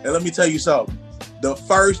 And let me tell you something. The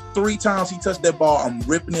first 3 times he touched that ball, I'm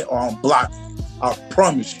ripping it or I'm blocking it. I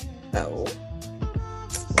promise you. Oh.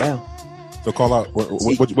 Well. So call out.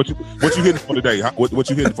 What you hitting for today? What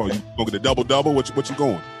you hitting for? You gonna get a double? What you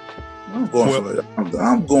going? I'm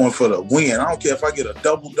going for the win. I don't care if I get a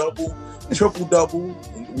double, triple,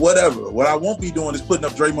 whatever. What I won't be doing is putting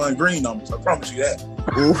up Draymond Green numbers. I promise you that.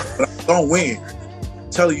 But I'm gonna win. I'm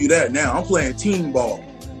telling you that now. I'm playing team ball.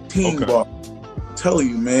 Ball. I'm telling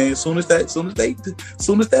you, man. As soon as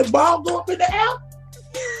that ball go up in the air,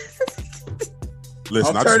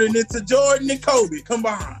 listen, I'm turning it to Jordan and Kobe. Come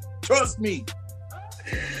on. Trust me.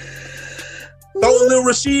 Throw a little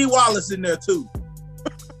Rasheed Wallace in there too.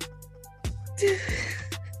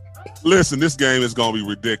 Listen, this game is gonna be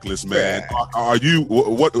ridiculous, man. Are you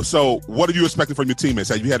what? So, what are you expecting from your teammates?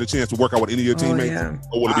 Have you had a chance to work out with any of your teammates,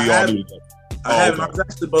 or will it be all new? I haven't. I was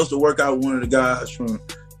actually supposed to work out with one of the guys from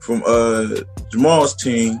Jamal's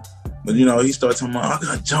team, but he started talking about I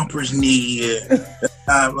got jumper's knee,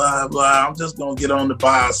 blah blah blah. I'm just gonna get on the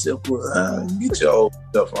bicycle. Get your old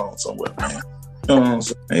stuff on somewhere, man. You know what I'm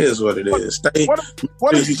saying? It is what it is.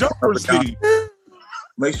 What is jumper's knee?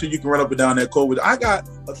 Make sure you can run up and down that court. I got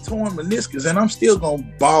a torn meniscus, and I'm still gonna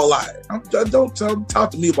ball out. Don't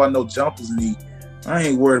talk to me about no jumpers knee. I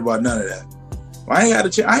ain't worried about none of that. I ain't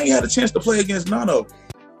had a chance to play against none of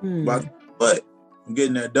them. But I'm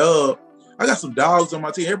getting that dub. I got some dogs on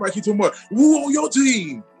my team. Everybody keep talking about who on your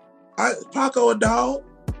team. Paco a dog.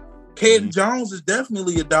 Caden Jones is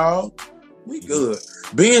definitely a dog. We good.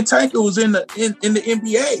 Ben Tanker was in the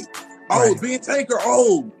NBA. Oh, right. Ben Tanker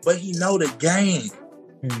old, but he know the game.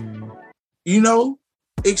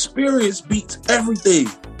 Experience beats everything.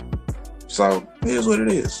 So here's what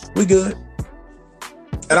it is. We good.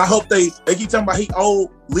 And I hope they keep talking about he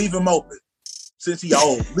old, leave him open. Since he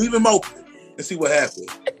old, leave him open and see what happens.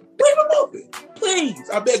 Leave him open. Please.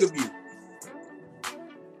 I beg of you.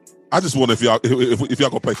 I just wonder if y'all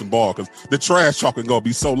gonna play some ball, because the trash talking gonna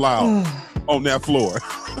be so loud on that floor.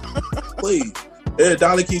 Please. Yeah,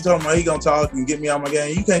 Dolly keep talking about he gonna talk and get me out my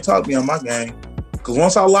game. You can't talk me on my game. Because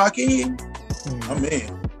once I lock in, I'm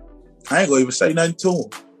in. I ain't gonna even say nothing to him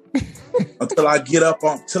until I get up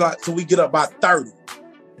till we get up by 30.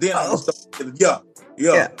 Then I'm gonna start.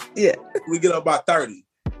 Yeah. We get up by 30.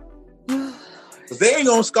 Because they ain't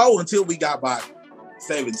gonna score until we got by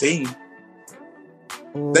 17.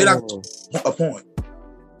 They not a point.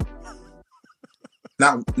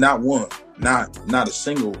 Not one. Not a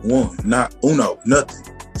single one. Not uno. Nothing.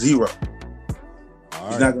 Zero.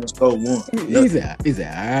 He's not gonna score one. He's all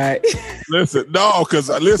right. Listen,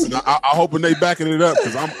 I hoping they backing it up,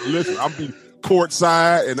 because I'm being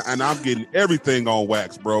courtside and I'm getting everything on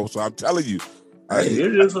wax, bro. So I'm telling you, I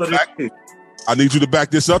need you to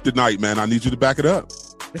back this up tonight, man. I need you to back it up.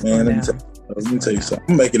 Man, let me tell you something.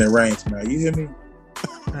 I'm making it rain tonight. You hear me?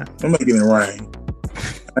 I'm making it rain.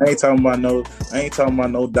 I ain't talking about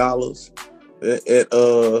no dollars at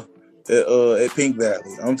Pink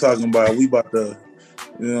Valley. I'm talking about we about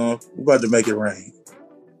to make it rain.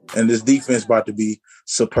 And this defense about to be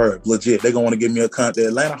superb, legit. They're gonna want to give me a contract. The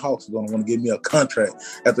Atlanta Hawks are gonna want to give me a contract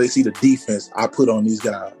after they see the defense I put on these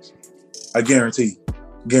guys. I guarantee.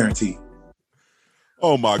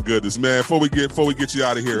 Oh my goodness, man! Before we get you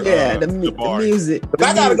out of here, the music.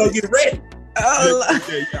 I gotta go get ready.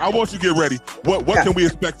 I want you to get ready. What can we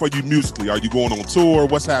expect for you musically? Are you going on tour?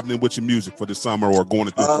 What's happening with your music for this summer or going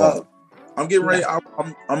into the fall? I'm getting ready. I'm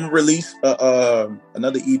gonna release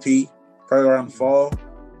another EP probably around the fall.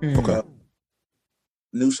 Okay.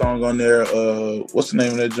 New song on there. What's the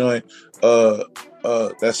name of that joint?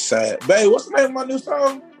 That's sad. Babe, what's the name of my new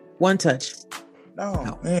song? One Touch.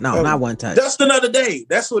 No, not One Touch. Just Another Day.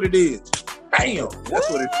 That's what it is. Bam. That's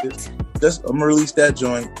what it is. I'm gonna release that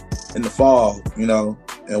joint in the fall, and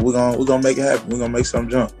we're gonna make it happen. We're gonna make something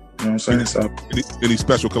jump. You know what I'm saying? Any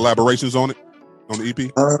special collaborations on it? On the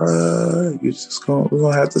EP? We're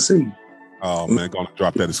gonna have to see. Oh man, gonna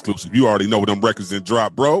drop that exclusive. You already know what them records did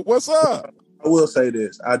drop, bro. What's up? I will say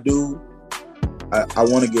this. I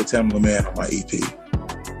want to get Tamela Mann on my EP.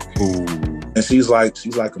 Ooh. And she's like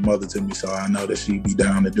a mother to me, so I know that she'd be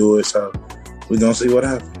down to do it. So we're gonna see what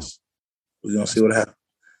happens. That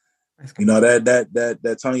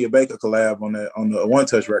Tonya Baker collab on the One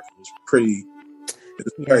Touch record was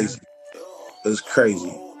crazy. is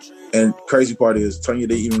crazy. And crazy part is Tonya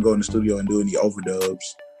didn't even go in the studio and do any overdubs.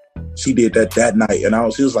 She did that night,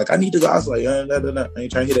 and she was like, I need to go. I was like, I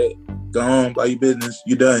ain't trying to hear that. Go on, by your business.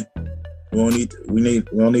 You done. We don't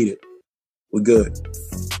need it. We're good.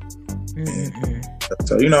 Mm-hmm.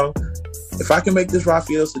 So, if I can make this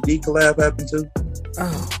Raphael Saadiq collab happen too.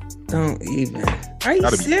 Oh, don't even. Are you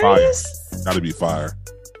serious? Gotta be fire.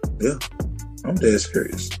 Yeah, I'm dead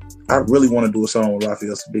serious. I really want to do a song with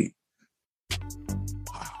Raphael Saadiq.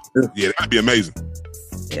 Yeah, that'd be amazing.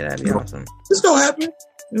 Yeah, that'd be awesome. It's gonna happen.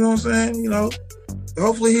 You know what I'm saying?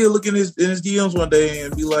 Hopefully he'll look in his DMs one day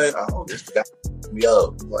and be like, "Oh, this guy me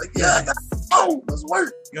up." Like, yeah, let's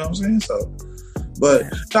work. You know what I'm saying? So, but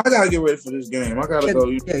I gotta get ready for this game. I gotta go.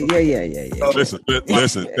 Yeah. Listen.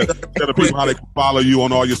 Tell the people how they can follow you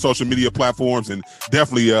on all your social media platforms, and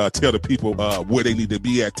definitely tell the people where they need to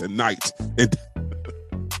be at tonight.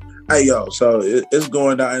 Hey, yo, so it's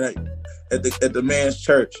going down at the man's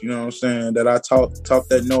church, you know what I'm saying, that I talked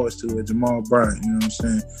that noise to at Jamal Bryant, you know what I'm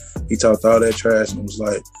saying? He talked all that trash and was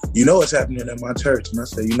like, what's happening at my church? And I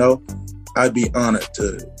said, I'd be honored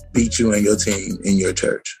to beat you and your team in your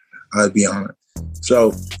church. I'd be honored.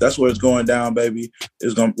 So that's where it's going down, baby.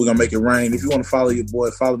 We're gonna make it rain. If you want to follow your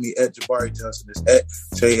boy, follow me at Jabari Johnson. It's at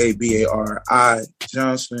Jabari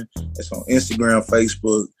Johnson. It's on Instagram,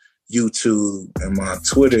 Facebook, YouTube, and my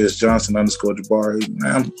Twitter is Johnson_Jabari.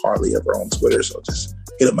 I'm hardly ever on Twitter, so just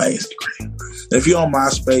hit up my Instagram. And if you're on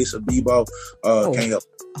MySpace or Bebo, can't help.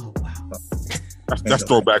 Oh wow. That's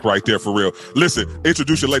throwback right there for real. Listen,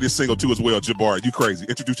 introduce your latest single too as well, Jabari. You crazy.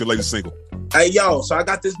 Introduce your latest single. Hey, yo, so I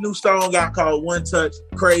got this new song out called One Touch,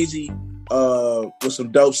 Crazy, with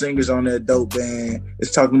some dope singers on that dope band.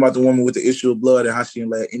 It's talking about the woman with the issue of blood and how she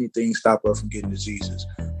didn't let anything stop her from getting to Jesus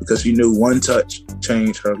because she knew one touch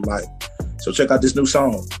changed her life. So check out this new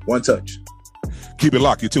song, One Touch. Keep it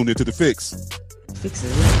locked. You're tuned into The Fix. Fix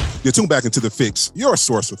it. You're tuned back into The Fix, your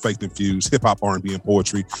source for faith-infused hip-hop, R&B, and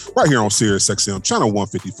poetry, right here on Sirius XM, channel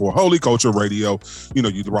 154, Holy Culture Radio.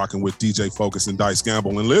 You're rocking with DJ Focus and Dice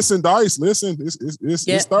Gamble. And listen, Dice,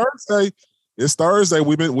 it's Thursday. It's Thursday.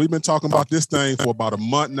 We've been talking about this thing for about a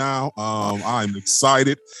month now. I'm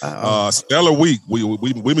excited. Stellar week. We've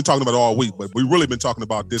been talking about it all week, but we've really been talking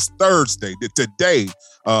about this Thursday, today,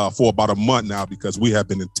 for about a month now because we have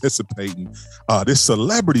been anticipating this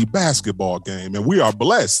celebrity basketball game, and we are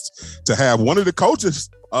blessed to have one of the coaches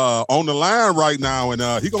on the line right now, and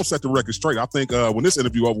he gonna set the record straight. I think when this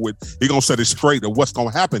interview over with, he gonna set it straight of what's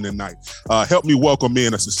gonna happen tonight. Help me welcome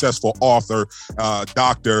in a successful author,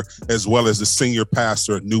 doctor, as well as the senior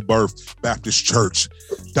pastor at New Birth Baptist Church,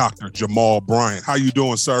 Dr. Jamal Bryant. How you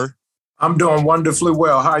doing, sir? I'm doing wonderfully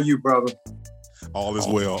well. How are you, brother? All is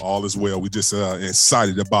well. All is well. We just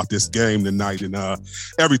excited about this game tonight and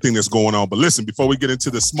everything that's going on. But listen, before we get into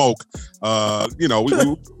the smoke, we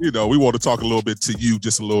want to talk a little bit to you,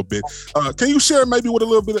 just a little bit. Can you share maybe with a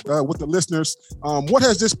little bit with the listeners? What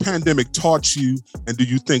has this pandemic taught you, and do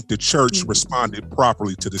you think the church responded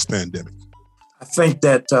properly to this pandemic? I think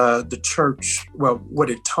that the church, what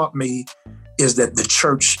it taught me is that the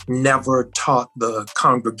church never taught the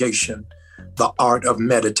congregation the art of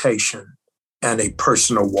meditation and a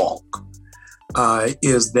personal walk,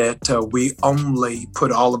 is that we only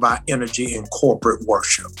put all of our energy in corporate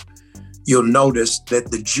worship. You'll notice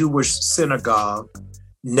that the Jewish synagogue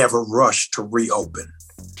never rushed to reopen.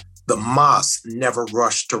 The mosque never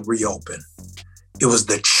rushed to reopen. It was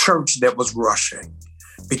the church that was rushing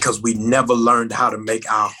because we never learned how to make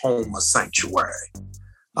our home a sanctuary.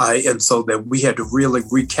 And so that we had to really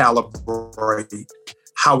recalibrate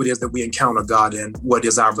how it is that we encounter God and what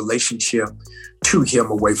is our relationship to Him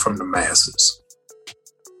away from the masses.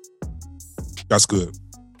 That's good.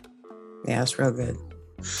 Yeah, that's real good.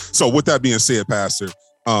 So with that being said, Pastor,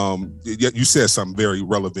 you said something very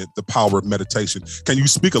relevant, the power of meditation. Can you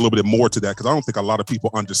speak a little bit more to that? Because I don't think a lot of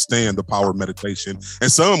people understand the power of meditation.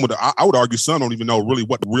 And I would argue some don't even know really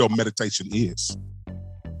what real meditation is.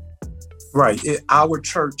 Right. Our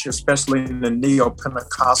church, especially in the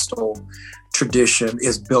Neo-Pentecostal tradition,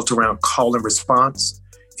 is built around call and response.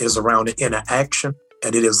 It is around interaction,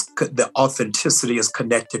 and the authenticity is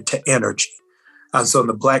connected to energy. And so in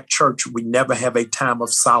the Black church, we never have a time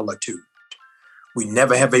of solitude. We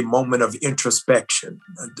never have a moment of introspection.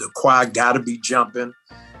 The choir got to be jumping.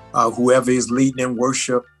 Whoever is leading in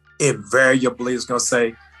worship invariably is going to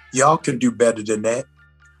say, y'all can do better than that.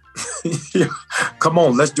 Come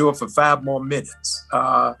on, let's do it for 5 more minutes.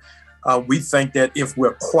 We think that if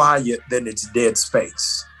we're quiet, then it's dead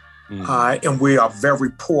space. And we are very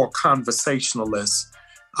poor conversationalists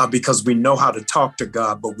because we know how to talk to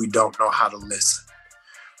God, but we don't know how to listen.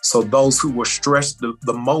 So those who were stressed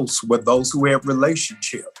the most were those who had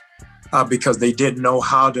relationship because they didn't know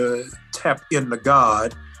how to tap into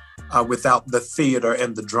God without the theater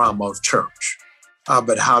and the drama of church.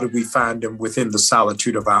 But how do we find them within the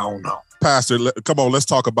solitude of our own home? Pastor, come on, let's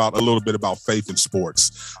talk about a little bit about faith in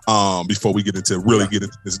sports before we get into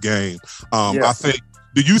this game. I think,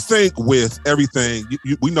 do you think with everything,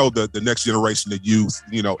 we know the next generation of youth,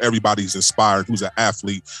 everybody's inspired who's an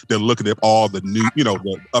athlete. They're looking at all the new,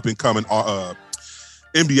 the up and coming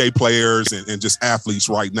NBA players and just athletes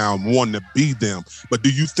right now and wanting to be them. But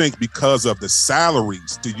do you think because of the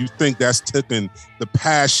salaries, do you think that's taken the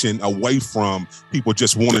passion away from people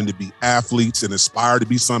just wanting to be athletes and aspire to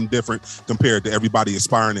be something different compared to everybody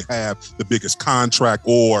aspiring to have the biggest contract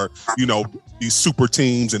or, these super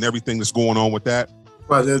teams and everything that's going on with that?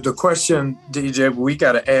 Well, the question, DJ, we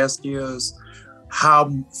got to ask is,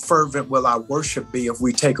 how fervent will our worship be if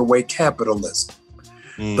we take away capitalism?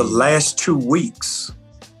 The last 2 weeks,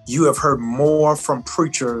 you have heard more from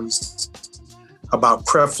preachers about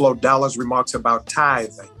Creflo Dollar's remarks about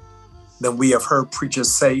tithing than we have heard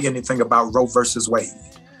preachers say anything about Roe versus Wade,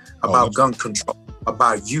 about gun control,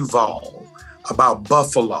 about Uvalde, about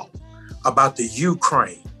Buffalo, about the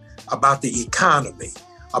Ukraine, about the economy,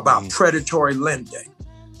 about predatory lending.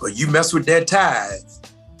 But you mess with that tithe,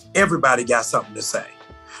 everybody got something to say.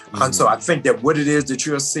 And so I think that what it is that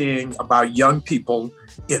you're seeing about young people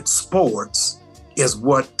in sports is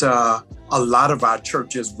what a lot of our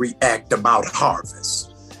churches react about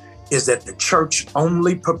harvest, is that the church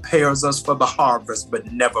only prepares us for the harvest,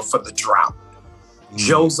 but never for the drought.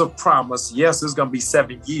 Joseph promised, yes, it's going to be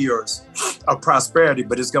 7 years of prosperity,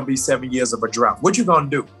 but it's going to be 7 years of a drought. What you going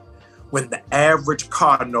to do when the average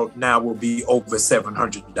car note now will be over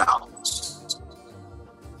 $700?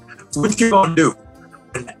 What you going to do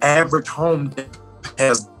when the average home debt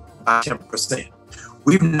has by 10%?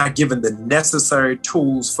 We've not given the necessary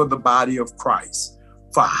tools for the body of Christ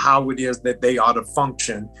for how it is that they ought to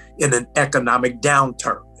function in an economic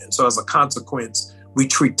downturn. And so as a consequence, we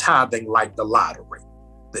treat tithing like the lottery,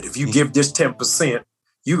 that if you give this 10%,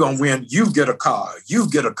 you're going to win. You get a car, you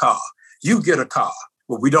get a car, you get a car.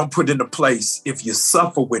 But we don't put into place, if you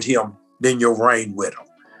suffer with him, then you'll reign with him.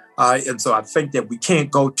 And so I think that we can't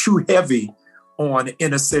go too heavy on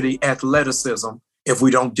inner city athleticism if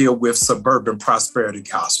we don't deal with suburban prosperity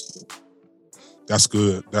gospel. That's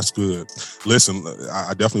good. That's good. Listen,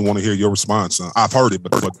 I definitely want to hear your response. I've heard it,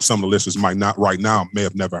 but some of the listeners might not right now, may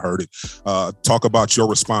have never heard it. Talk about your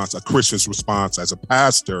response, a Christian's response as a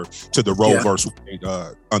pastor to the Roe versus Wade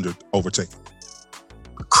overtaking.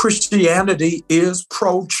 Christianity is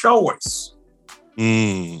pro-choice.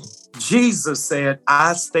 Jesus said,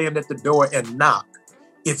 I stand at the door and knock.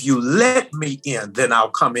 If you let me in, then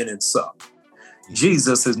I'll come in and sup.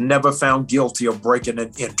 Jesus is never found guilty of breaking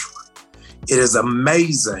and entering. It is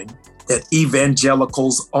amazing that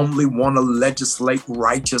evangelicals only want to legislate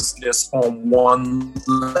righteousness on one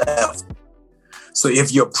level. So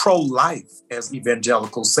if you're pro-life, as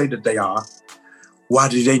evangelicals say that they are, why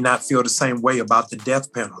do they not feel the same way about the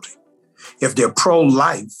death penalty? If they're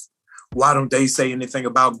pro-life, why don't they say anything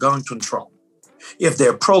about gun control? If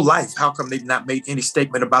they're pro-life, how come they've not made any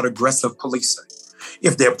statement about aggressive policing?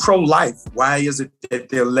 If they're pro-life, why is it that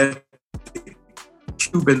they're letting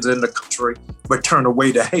Cubans in the country but turn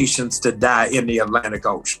away the Haitians to die in the Atlantic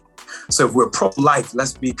Ocean? So if we're pro-life,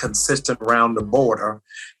 let's be consistent around the border,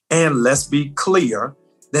 and let's be clear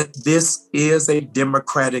that this is a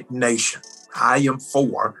democratic nation. I am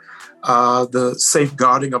for the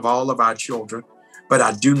safeguarding of all of our children, but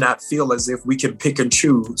I do not feel as if we can pick and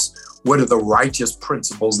choose what are the righteous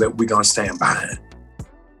principles that we're going to stand behind.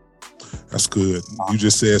 That's good. You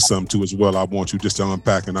just said something too as well. I want you just to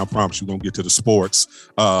unpack, and I promise you're going to get to the sports.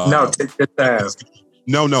 No, take your time.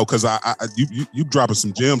 No, because you dropping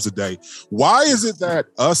some gems today. Why is it that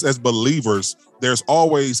us as believers, there's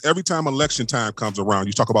always, every time election time comes around,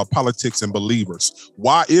 you talk about politics and believers.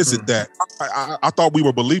 Why is it that I thought we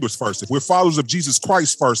were believers first? If we're followers of Jesus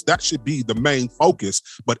Christ first, that should be the main focus.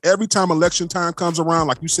 But every time election time comes around,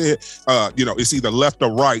 like you said, it's either left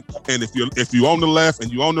or right. And if you're on the left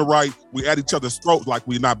and you're on the right, we at each other's throats like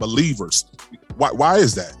we're not believers. Why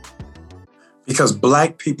is that? Because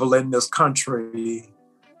Black people in this country,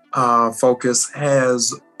 Focus,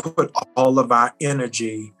 has put all of our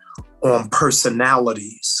energy on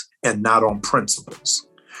personalities and not on principles.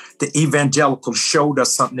 The evangelicals showed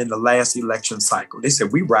us something in the last election cycle. They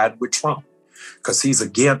said, we ride with Trump because he's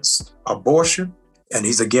against abortion and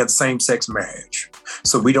he's against same-sex marriage.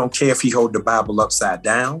 So we don't care if he hold the Bible upside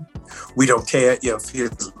down. We don't care if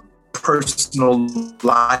his personal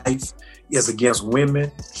life is against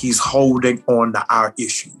women. He's holding on to our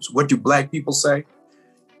issues. What do Black people say?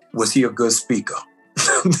 Was he a good speaker?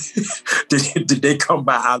 Did they come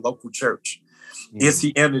by our local church? Is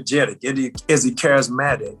he energetic? Is he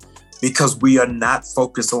charismatic? Because we are not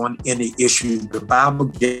focused on any issue. The Bible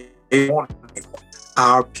gave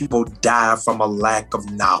our people die from a lack of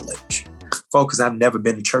knowledge. Folks, I've never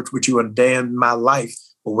been to church with you a day in my life.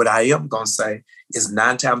 But what I am going to say is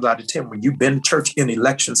 9 times out of 10, when you've been to church in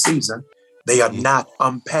election season, they are not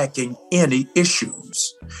unpacking any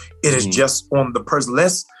issues. It is just on the person.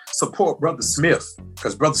 Let's support Brother Smith,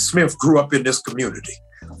 because Brother Smith grew up in this community.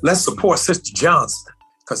 Let's support Sister Johnson,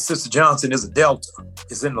 because Sister Johnson is a Delta,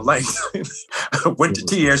 is in the lane, went to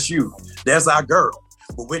TSU. That's our girl.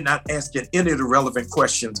 But we're not asking any of the relevant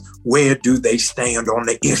questions. Where do they stand on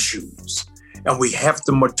the issues? And we have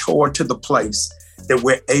to mature to the place that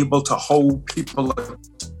we're able to hold people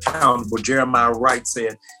accountable. Jeremiah Wright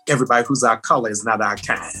said, everybody who's our color is not our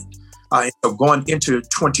kind. So going into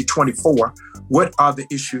 2024, what are the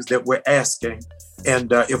issues that we're asking?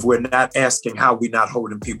 And if we're not asking, how are we not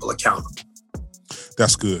holding people accountable?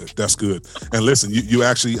 That's good. That's good. And listen, you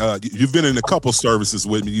actually, you've been in a couple services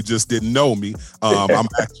with me. You just didn't know me. I'm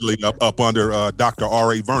actually up under Dr.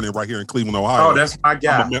 R.A. Vernon right here in Cleveland, Ohio. Oh, that's my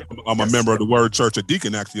guy. I'm a member of the Word Church, a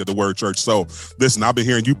deacon actually of the Word Church. So listen, I've been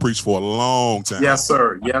hearing you preach for a long time. Yes,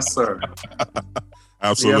 sir. Yes, sir.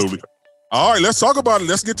 Absolutely. Yes. All right, let's talk about it.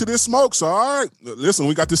 Let's get to this smokes. All right. Listen,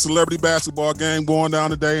 we got this celebrity basketball game going down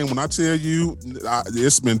today. And when I tell you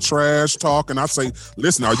it's been trash talk, and I say,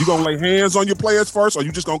 listen, are you going to lay hands on your players first, or are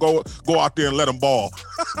you just going to go out there and let them ball?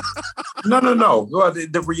 No. Well,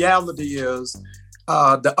 the reality is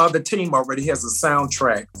the other team already has a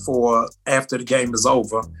soundtrack for after the game is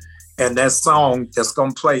over. And that song that's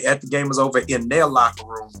going to play at the game is over in their locker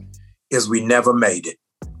room is We Never Made It.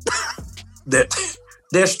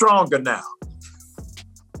 They're stronger now.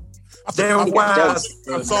 They're wise.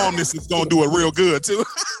 I saw this is going to do it real good, too.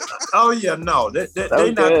 Oh, yeah, no. They're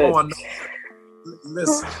not going.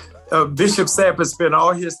 Listen, Bishop Sapp spent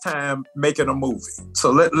all his time making a movie.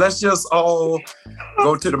 So let's just all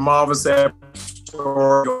go to the Marvin Sapp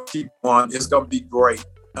story. Keep on. It's going to be great.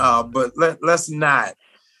 But let's not.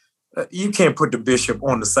 You can't put the bishop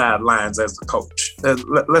on the sidelines as the coach.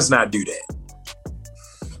 Let's not do that.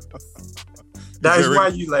 That's why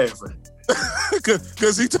you laughing.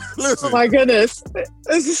 Because listen. Oh my goodness.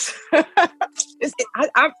 I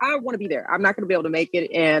want to be there. I'm not going to be able to make it.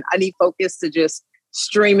 And I need Focus to just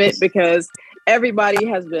stream it, because everybody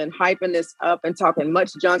has been hyping this up and talking much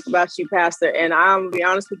junk about you, Pastor. And I'm going to be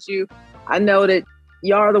honest with you. I know that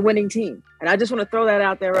y'all are the winning team. And I just want to throw that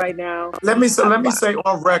out there right now. Let me say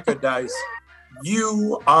on record, Dice,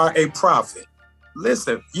 you are a prophet.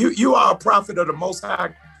 Listen, you are a prophet of the Most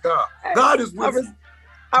High God. God is with you.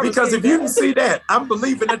 Because if you can see that, I'm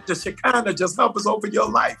believing that the Shekinah just hovers over your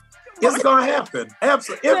life. It's going to happen.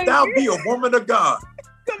 Absolutely. If thou be a woman of God,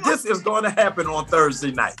 this is going to happen on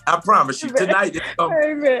Thursday night. I promise you. Tonight,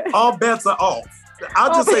 all bets are off.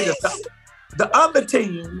 I'll just say this. The other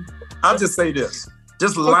team, I'll just say this.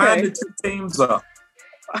 Just line the two teams up.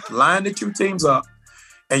 Line the two teams up.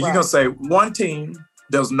 And you're going to say, one team,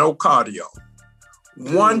 there's no cardio.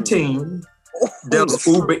 One team, there's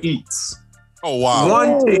Uber Eats. Oh, wow.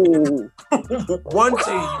 One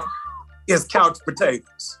team is couch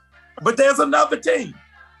potatoes. But there's another team.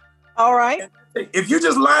 All right. If you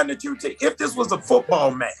just line the two teams, if this was a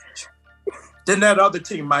football match, then that other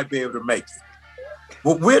team might be able to make it.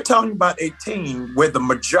 But we're talking about a team where the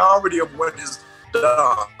majority of what is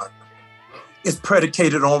done is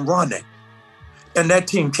predicated on running. And that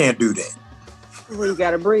team can't do that. Well, you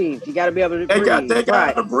got to breathe. You got to be able to breathe. They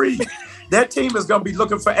got to breathe. That team is going to be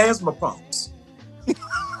looking for asthma pumps.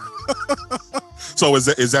 So is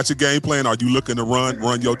that your game plan? Are you looking to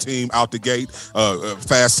run your team out the gate,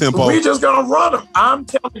 fast tempo? We're just going to run them. I'm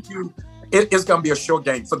telling you, it's going to be a short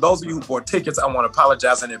game. For those of you who bought tickets, I want to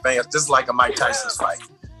apologize in advance. This is like a Mike Tyson's fight.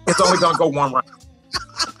 It's only going to go one round.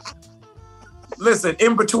 Listen,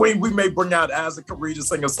 in between, we may bring out Isaac Carey to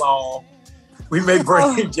sing a song. We may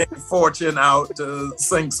bring Jay Fortune out to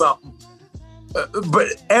sing something. But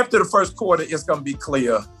after the first quarter, it's going to be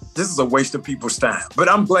clear. This is a waste of people's time. But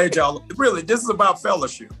I'm glad y'all, really, this is about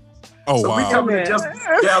fellowship. Oh, so wow. we come just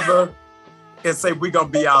together and say we're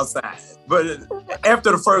going to be outside. But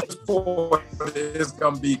after the first quarter, it's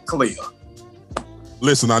going to be clear.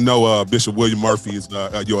 Listen, I know Bishop William Murphy is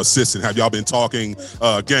your assistant. Have y'all been talking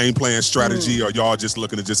game plan strategy, or y'all just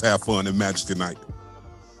looking to just have fun and match tonight?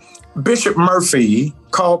 Bishop Murphy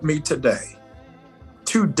called me today,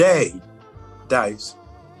 Dice,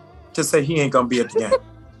 to say he ain't going to be at the game.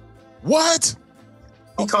 What?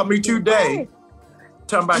 He called me today,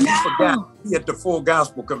 talking about he forgot he at the Full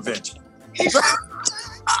Gospel Convention. You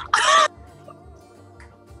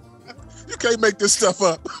can't make this stuff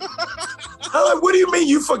up. I'm like, what do you mean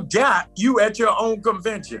you forgot you at your own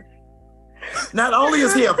convention? Not only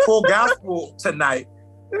is he at Full Gospel tonight,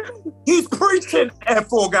 he's preaching at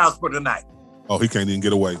Full Gospel tonight. Oh, he can't even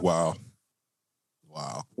get away. Wow.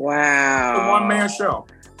 The one-man show.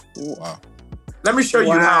 Wow. Let me show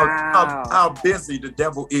you how busy the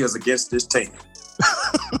devil is against this team.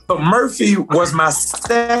 So Murphy was my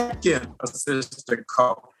second assistant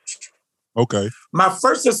coach. Okay. My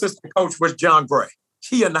first assistant coach was John Gray.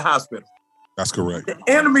 He in the hospital. That's correct. The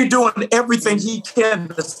enemy doing everything he can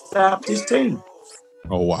to stop his team.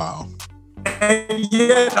 Oh, wow. And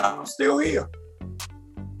yet I'm still here.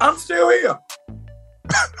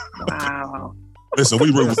 Wow. Listen,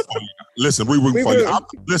 we rooting for you. Listen, we rooting for you. I'm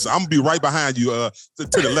gonna be right behind you. To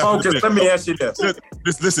the left. Focus, let me ask you this.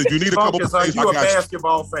 Listen, you need a couple. Focus, are you a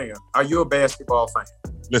basketball fan? Are you a basketball fan?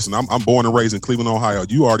 Listen, I'm born and raised in Cleveland, Ohio.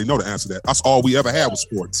 You already know the answer to that. That's all we ever had was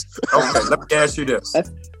sports. Okay, let me ask you this.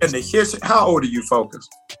 In the history, how old are you, Focus?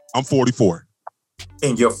 I'm 44.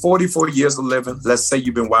 In your 44 years of living, let's say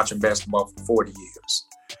you've been watching basketball for 40 years.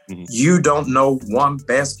 Mm-hmm. You don't know one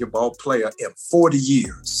basketball player in 40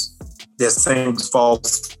 years that sings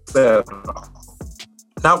falsetto.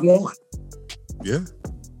 Not one. Yeah.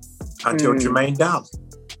 Until Jermaine Dolly.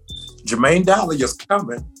 Jermaine Dolly is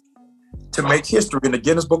coming to make history in the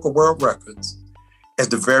Guinness Book of World Records as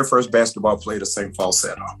the very first basketball player to sing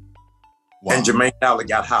falsetto. Wow. And Jermaine Dolly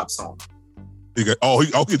got hops on him. He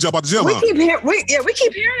jump out the gym. We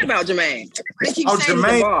keep hearing about Jermaine. They keep saying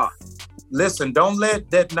Jermaine, the ball. Listen, don't let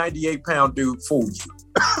that 98-pound dude fool you.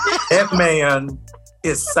 That man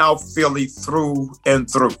is South Philly through and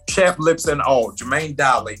through. Chap lips and all. Jermaine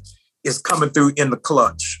Dolly is coming through in the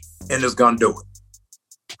clutch and is going to do it.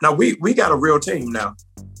 Now, we got a real team now.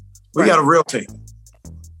 We got a real team.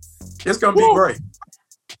 It's going to be great.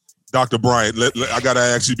 Dr. Bryant, I got to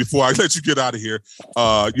ask you before I let you get out of here.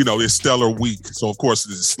 It's Stellar Week. So, of course,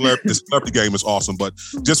 the celebrity game is awesome. But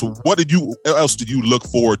just what else do you look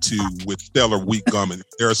forward to with Stellar Week coming?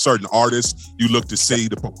 There are certain artists you look to see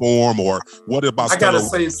to perform, or what about Stellar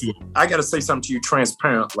Week? I got to say something to you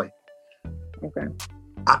transparently. Okay.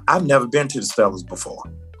 I've never been to the Stellars before.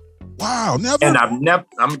 Wow, never? And I'm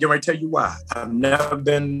getting ready to tell you why. I've never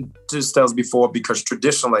been to the Stellars before because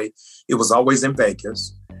traditionally it was always in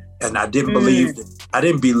Vegas. And I didn't believe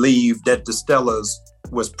that the Stellars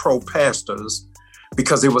was pro pastors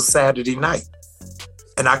because it was Saturday night.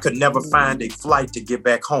 And I could never find a flight to get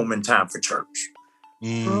back home in time for church.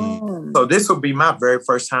 So this will be my very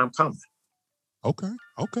first time coming. Okay.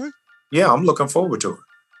 Yeah, I'm looking forward to it.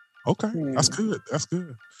 Okay, that's good.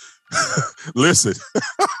 Listen,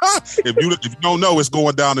 if you don't know, it's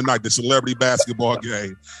going down tonight, the celebrity basketball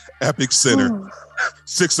game, Epic Center,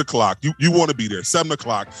 6 o'clock. You want to be there, 7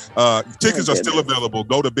 o'clock. Tickets are still available.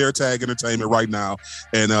 Go to Bear Tag Entertainment right now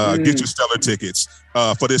and get your Stellar tickets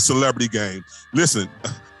for this celebrity game. Listen.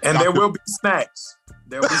 And there will be snacks.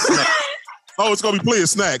 Oh, it's going to be plenty of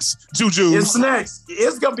snacks. Juju. It's snacks.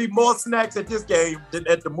 It's going to be more snacks at this game than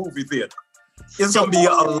at the movie theater. It's going to be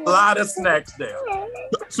a lot of snacks there.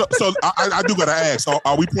 So I do got to ask,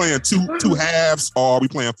 are we playing two halves or are we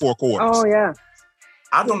playing 4 quarters? Oh, yeah.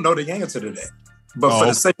 I don't know the answer to that. But for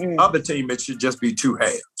the sake of the other team, it should just be 2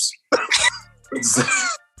 halves.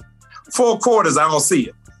 4 quarters, I don't see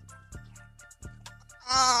it.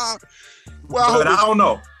 But I don't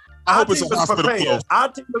know. I hope it's a hospital close.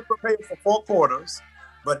 Our team is prepared for 4 quarters.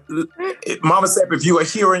 But Mama said, if you are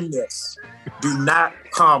hearing this, do not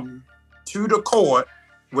come to the court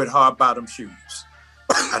with hard bottom shoes.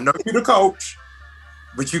 I know you're the coach,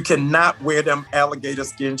 but you cannot wear them alligator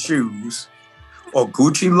skin shoes or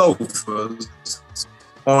Gucci loafers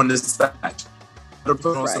on the side. Put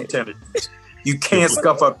on some tennis shoes. You can't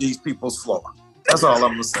scuff up these people's floor. That's all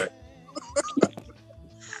I'm gonna say.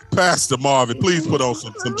 Pastor Marvin, please put on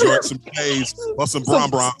some K's or some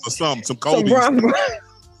Bron or some Kobe's.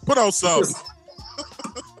 Put on some.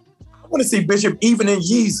 I want to see Bishop even in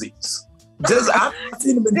Yeezys. I've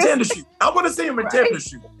seen him in tennis shoes. I want to see him in tennis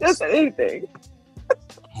shoes. Just anything.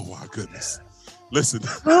 Oh my goodness. Listen,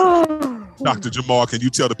 Dr. Jamal, can you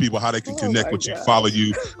tell the people how they can connect with you, follow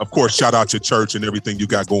you? Of course, shout out your church and everything you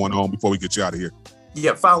got going on before we get you out of here.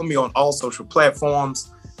 Yeah, follow me on all social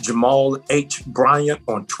platforms. Jamal H. Bryant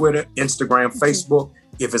on Twitter, Instagram, Facebook.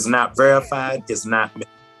 If it's not verified, it's not me.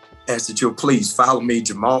 Ask that you'll please follow me,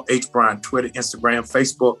 Jamal H. Bryant, Twitter, Instagram,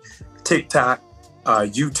 Facebook, TikTok,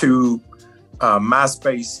 YouTube,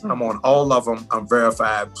 MySpace. I'm on all of them. I'm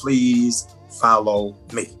verified. Please follow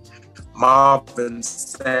me. Marvin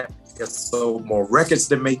Sapp has sold more records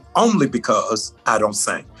than me only because I don't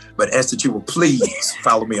sing. But ask that you will please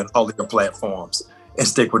follow me on all of your platforms and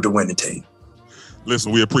stick with the winning team.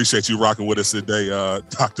 Listen, we appreciate you rocking with us today,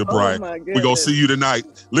 Dr. Bryant. We're going to see you tonight.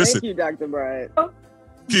 Listen. Thank you, Dr. Bryant.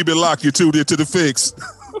 Keep it locked. You're tuned into The Fix.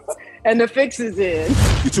 And The Fix is in.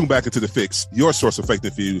 You tune back into The Fix, your source of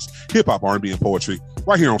faith-infused hip-hop, R&B, and poetry,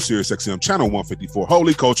 right here on Sirius XM, Channel 154,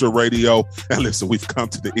 Holy Culture Radio. And listen, we've come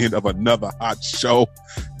to the end of another hot show.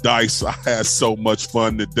 Dice, I had so much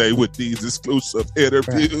fun today with these exclusive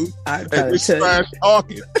interviews. Right. And it's trash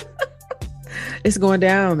talking. It's going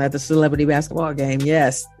down at the celebrity basketball game.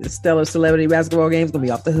 Yes, the Stellar Celebrity Basketball game is going to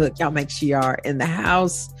be off the hook. Y'all make sure you are in the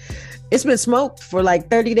house. It's been smoked for like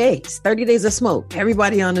 30 days. 30 days of smoke.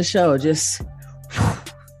 Everybody on the show just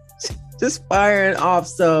firing off.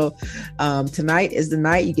 So tonight is the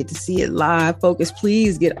night you get to see it live. Focus,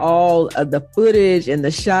 please get all of the footage and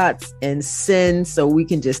the shots and send so we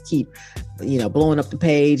can just keep, blowing up the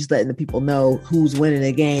page, letting the people know who's winning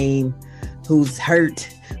the game, who's hurt,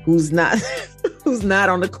 who's not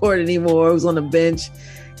on the court anymore, who's on the bench.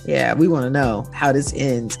 Yeah, we want to know how this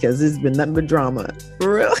ends because it's been nothing but drama.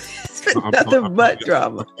 For real. It's been nothing but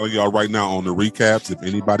drama. I'm telling y'all right now on the recaps, if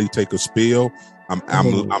anybody take a spill, I'm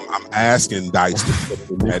asking Dice to put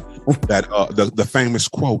in that the famous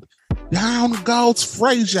quote, "Down goes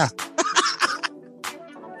Frazier."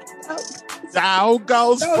 Down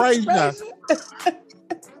goes Frazier.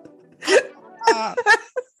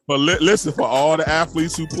 But listen, for all the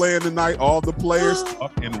athletes who playing tonight, all the players,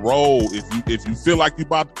 tuck and roll. If you feel like you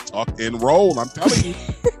about to tuck and roll, I'm telling you,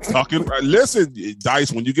 tuck and listen,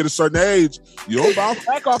 Dice. When you get a certain age, you don't bounce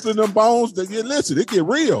back off of them bones. Listen, it get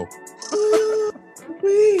real.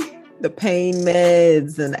 The pain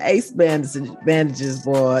meds and the ace bandages,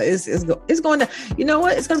 boy. It's going to. You know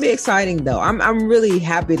what? It's going to be exciting though. I'm really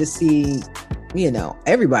happy to see.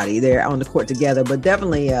 Everybody there on the court together, but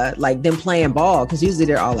definitely like them playing ball because usually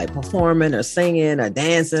they're all like performing or singing or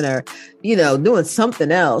dancing or, doing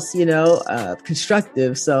something else,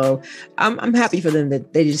 constructive. So I'm happy for them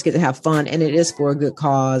that they just get to have fun and it is for a good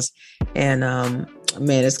cause. And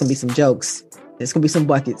man, it's going to be some jokes. It's going to be some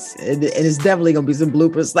buckets and it's definitely going to be some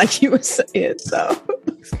bloopers like you were saying. So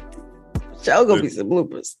show gonna be some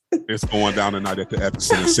bloopers. It's going down tonight at the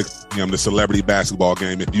Epicenter, 6 p.m. The celebrity basketball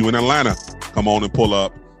game. If you in Atlanta, come on and pull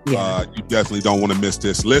up. Yeah. You definitely don't want to miss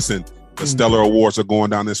this. Listen, the Stellar Awards are going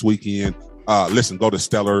down this weekend. Listen, go to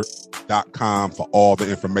stellar.com for all the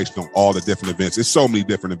information on all the different events. There's so many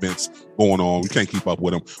different events going on. We can't keep up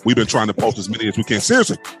with them. We've been trying to post as many as we can.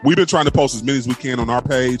 Seriously, we've been trying to post as many as we can on our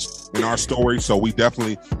page, in our story. So we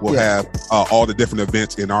definitely will have all the different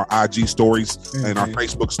events in our IG stories and our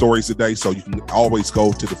Facebook stories today. So you can always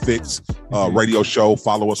go to the Fix radio show.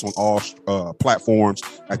 Follow us on all platforms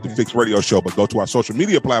at the Fix radio show, but go to our social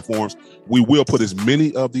media platforms. We will put as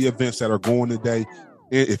many of the events that are going today.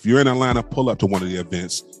 If you're in Atlanta, pull up to one of the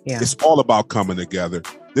events. Yeah. It's all about coming together.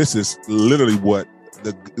 This is literally what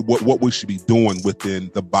we should be doing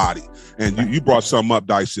within the body. And you brought something up,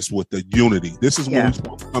 Dice, just with the unity. This is when we're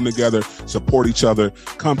supposed to come together, support each other,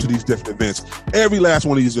 come to these different events. Every last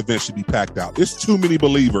one of these events should be packed out. There's too many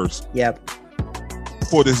believers.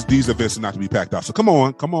 For these events not to be packed out. So come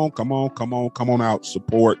on out.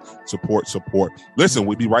 Support. Listen,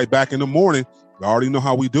 we'll be right back in the morning. You already know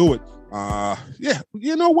how we do it.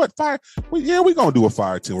 You know what? We're gonna do a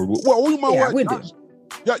fire team. We do.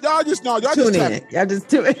 Y'all just know. Y'all tune in. Y'all just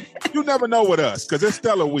tune in. You never know with us because it's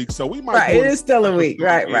Stellar Week, so we might. Right, it is Stellar Week.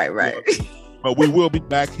 Right. But we will be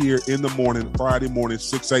back here in the morning, Friday morning,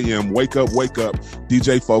 6 a.m. Wake up.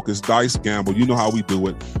 DJ Focus, Dice Gamble. You know how we do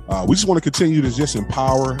it. We just want to continue to just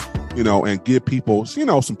empower, and give people,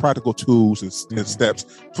 some practical tools and steps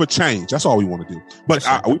for change. That's all we want to do. But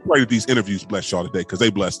we pray that these interviews bless y'all today because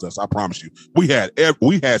they blessed us. I promise you. We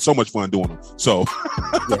had so much fun doing them. So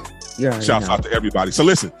shouts out to everybody. So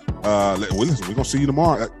listen, we're going to see you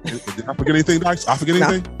tomorrow. Did I forget anything, Dice? I forget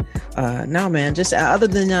anything? No, man. Just other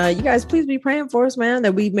than you guys, please be praying for us, man.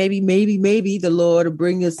 That we maybe the Lord will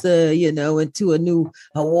bring us, into a new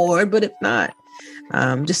award. But if not,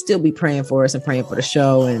 just still be praying for us and praying for the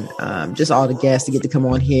show and just all the guests to get to come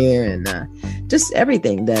on here and just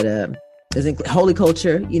everything that is in Holy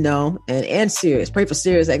Culture, and Sirius. Pray for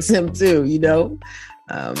Sirius XM too,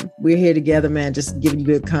 We're here together, man, just giving you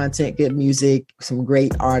good content, good music, some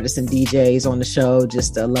great artists and DJs on the show,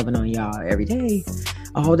 just loving on y'all every day,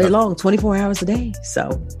 all day long, 24 hours a day. So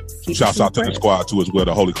shouts out to the squad too as well,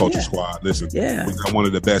 the Holy Culture squad. Listen, we got one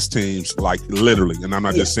of the best teams, like literally, and I'm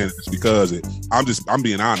not just saying it just because I'm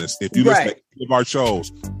being honest. If you listen to of our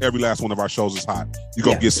shows, every last one of our shows is hot. You're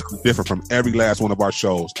going to get something different from every last one of our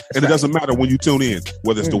shows. And it doesn't matter when you tune in,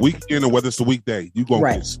 whether it's the weekend or whether it's the weekday, you're going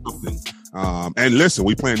to get something. And listen,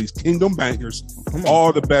 we playing these Kingdom bangers,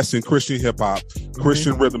 all the best in Christian hip hop,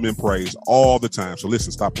 Christian rhythm and praise all the time. So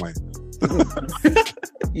listen, stop playing.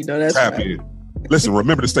 You know that's happy. Right. Listen,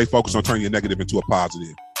 remember to stay focused on turning your negative into a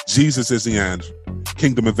positive. Jesus is the answer.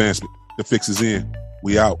 Kingdom advancement. The fix is in.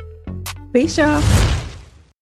 We out. Peace, y'all.